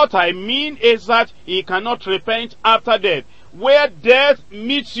o. What I mean is that he cannot repent after death. Where death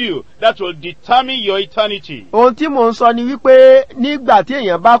meets you, that will determine your eternity. Ohun tí mò ń sọ ni wípé nígbà tí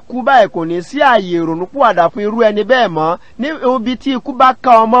èèyàn bá kú báyìí kò ní sí ààyè ìrònúpìwàdà fún irú ẹni bẹ́ẹ̀ mọ́. Ní ibi tí ikú bá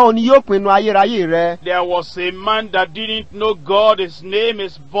ká ọmọ òní yóò pinnu ayérayé rẹ. There was a man that didn't know God. His name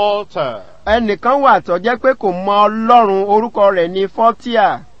is Voltaire. Ẹnìkan wà tó jẹ́ pé kò mọ Ọlọ́run, orúkọ rẹ̀ ni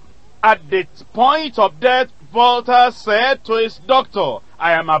Voltaire. At the point of death, Voltaire said to his doctor,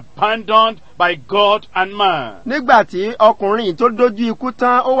 I am abandoned by God and man. Nígbà tí ọkùnrin tó dojú ikú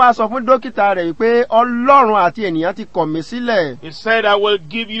tán, ó wá sọ fún dókítà rẹ̀ wípé Ọlọ́run àti ènìyàn ti kọ̀ mí sílẹ̀. He said, I will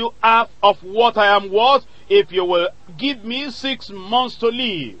give you half of what I am worth if you will give me 6 months to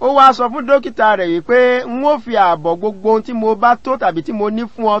live. Ó wá sọ fún dókítà rẹ̀ wípé n ó fi ààbọ̀ gbogbo ohun tí mo bá tó tàbí tí mo ní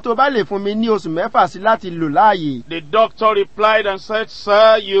fún ọ tó bá lè fún mi ní oṣù 6 sí láti lò láàyè. The doctor replied and said,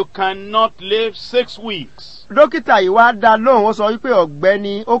 Sir, you cannot live 6 weeks. Dókítà yìí wá dá lóhùn, ó sọ wípé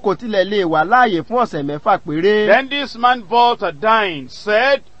ọ̀gbẹ́ni, ó kò tilẹ̀ lè wà láàyè fún ọ̀sẹ̀ 6 péré. Then this man Voltaire dying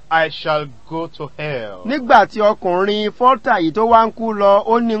said, I shall go to hell. Nígbà tí ọkùnrin Voltaire yìí tó wá ń kú lọ,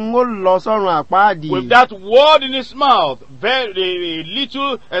 ó ní n ó lọ sọ́run àpáàdì. With that word in his mouth, very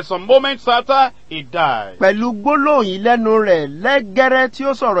little, some moments after, he died. Pẹ̀lú gbólóhùn yìí lẹ́nu rẹ̀, lẹ́gẹ́rẹ́ tí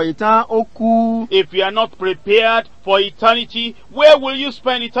ó sọ̀rọ̀ yìí tán, ó kú. If you are not prepared for eternity, where will you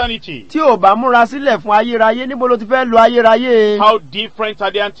spend eternity? Tí ò bá múra sílẹ̀ fún ayérayé, níbo ló ti fẹ́ lo ayérayé? How different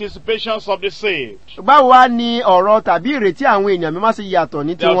are the anticipations of the saved? Báwo wá ni ọ̀rọ̀ tàbí ìrètí àwọn èèyàn mímọ́ sí yàtọ̀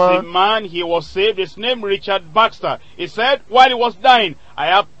ní There was a tiwọn? man, he was saved, his name Richard Baxter. He said, while he was dying, I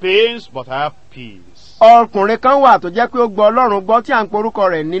have pains, but I have peace. Ọkùnrin kan wà tó jẹ́ pé ó gbọ́ Ọlọ́run gbọ́ tí à ń porúkọ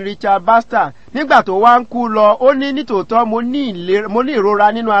rẹ̀ ní Richard Baxter. nígbà tó wá ń kú lọ ó ní nítòótọ́ mo ní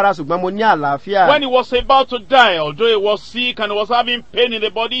ìrora nínú ara ṣùgbọ́n mo ní àlàáfíà. When he was about to die, although he was sick and was having pain in the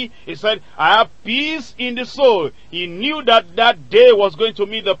body, he said, I have peace in the soul. He knew that that day was going to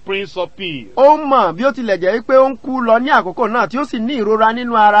meet the Prince of Peace. Ó mọ̀ bí ó tilẹ̀ jẹ́ wípé ó ń kú lọ ní àkókò náà tí ó sì ní ìrora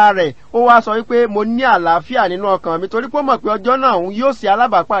nínú ara rẹ̀, ó wá sọ wípé mo ní àlàáfíà nínú ọkàn mi torí pé ó mọ̀ pé ọjọ́ náà òun yóò ṣe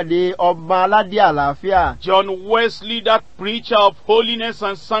alábàápàdé ọba aládé àlàáfíà. John Wesley, that preacher of holiness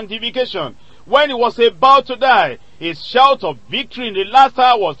and sanctification, when he was about to die, his shout of victory in the last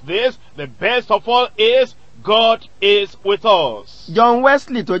hour was this: the best of all is, God is with us. John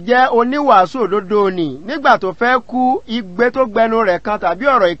Wesley tó jẹ́ oníwàásù òdodo ni nígbà tó fẹ́ kú, igbe tó gbẹnu rẹ̀ kan tàbí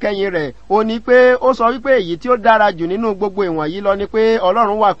ọ̀rọ̀ ìkẹyìn rẹ̀ ó ní pé ó sọ wípé èyí tí ó dára jù nínú gbogbo ìwọ̀nyí lọ ni pé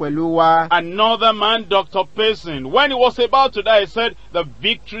Ọlọ́run wà pẹ̀lú wa. Another man, Dr. Payson, when he was about to die, he said, the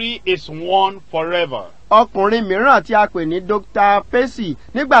victory is won forever. Ọkùnrin mìíràn tí a pè ní Dr. Payson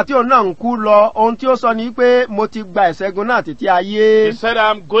nígbà tí òun náà ń kú lọ, ohun tí ó sọ ni pé mo ti gba ìṣẹ́gun náà títí ayé. He said, I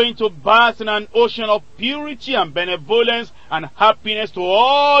am going to bath in an ocean of purity and benevolence and happiness to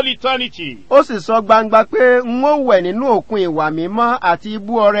all eternity. Ó sì sọ gbangba pé n ó wẹ̀ nínú òkun ìwà mímọ́ àti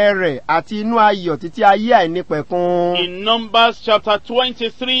ibú ọrẹ rẹ̀ àti inú ayọ̀ títí ayé àìnípẹ̀kun. In Numbers chapter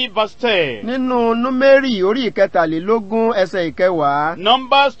 23 verse 10. Nínú Númérì orí ìkẹtàlélógún ẹsẹ̀ ìkẹwàá.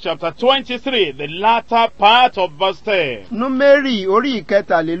 Numbers chapter 23, the latter part of verse 10. Númérì orí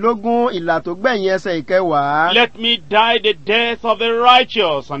ìkẹtàlélógún ìlà tó gbẹ̀yìn ẹsẹ̀ ìkẹwàá. Let me die the death of the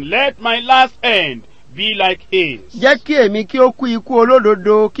righteous, and let my last end be like his. Jẹ́ kí èmi kí ó kú ikú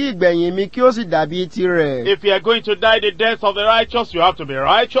olódodo, kí ìgbẹ̀yìn mi kí ó sì dàbí tirẹ̀. If you are going to die the death of the righteous, you have to be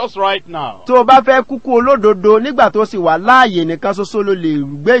righteous right now. Tó o bá fẹ́ kúkú olódodo nígbà tó sì wà láàyè nìkan ṣoṣo ló lè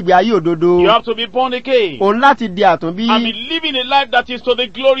gbé ìgbé ayé òdodo. You have to be born again. Òun láti di àtúnbí. And be living a life that is to the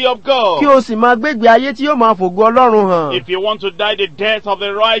glory of God. Kí o sì máa gbé ìgbé ayé tí yóò máa fògo Ọlọ́run hàn. If you want to die the death of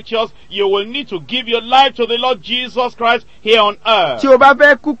the righteous, you will need to give your life to the Lord Jesus Christ here on earth. Tí o bá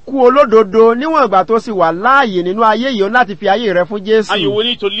fẹ́ kúkú olódodo níwọ̀n ìgbà tó sì wà láàyè nínú ayé yìí, ó láti fi ayé rẹ fún Jésù. And you will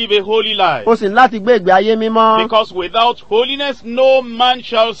need to live a holy life. O sì láti gbé ìgbé ayé mímọ́. Because without holiness, no man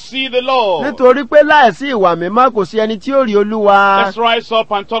shall see the Lord. Nítorí pé láìsí ìwà mímọ́ kò sí ẹni tí ó rí Olúwa. Let's rise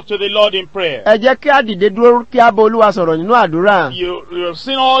up and talk to the Lord in prayer. Ẹ jẹ́ kí a dìde dúró kí a bá Olúwa sọ̀rọ̀ nínú àdúrà. You have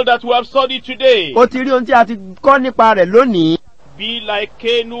seen all that we have studied today. O ti rí ohun tí a ti kọ́ nípa rẹ̀ lónìí. Be like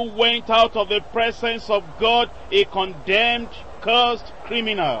Cain, who went out of the presence of God, a condemned, cursed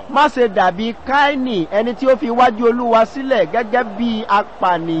criminal. Má ṣe dàbí Káínì, ẹni tí ó fi iwájú Olúwa sílẹ̀ gẹ́gẹ́ bí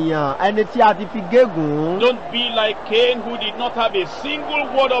apànìyàn, ẹni tí a ti fi gégùn. Don't be like Cain, who did not have a single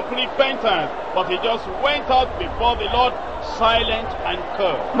word of repentance, but he just went out before the Lord silent and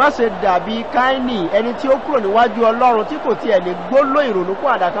cursed. Má ṣe dàbí Káínì, ẹni tí ó kúrò níwájú Ọlọ́run tí kò tiẹ̀ lè gbóló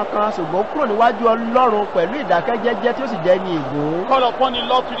ìrònúpìwàdà kankan, ṣùgbọ́n kúrò níwájú Ọlọ́run pẹ̀lú ìdákẹ́jẹ́jẹ́ tí ó sì jẹ́ ní ègún. Call upon the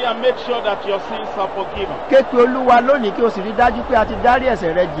Lord today and make sure that your sins are forgiven. Ké pe Olúwa lónìí kí o sì rí dájú pé a ti dárí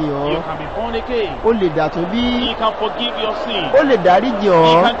ẹ̀ṣẹ̀ rẹ jì ọ́. You can be born again. O lè dàtúnbí. He can forgive your sins. O lè dáríjì He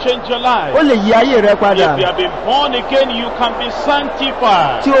ọ́. can change your life. O lè yí ayé rẹ padà. If you have been born again, you can be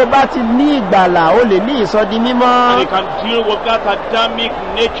sanctified. Tí o bá ti ní ìgbàlà, o lè ní ìsọdi And mímọ́. he can deal with that Adamic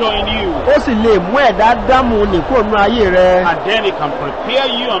nature in you. Ó sì lè mú ẹ̀dá Ádámù nìkó nú ayé rẹ. And then he can prepare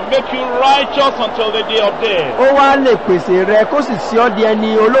you and make you righteous until the day of death. Ó wá lè pèsè rẹ kó sì sí ọ́ di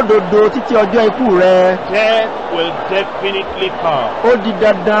ẹni olódodo títí ọjọ́ ikú rẹ. Death will definitely come. Ó di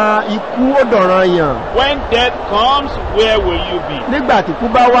dandan, ikú ó dọ̀ranyàn. When death comes, where will you be? Nígbà tí ikú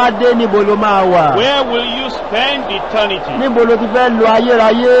bá wá dé, níbo ló máa wà? Where will you spend eternity? Níbo ló ti fẹ́ lo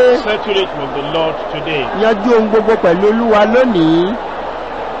ayérayé? Settle it with the Lord today. Yanjú ohun gbogbo pẹ̀lú Olúwa lónìí.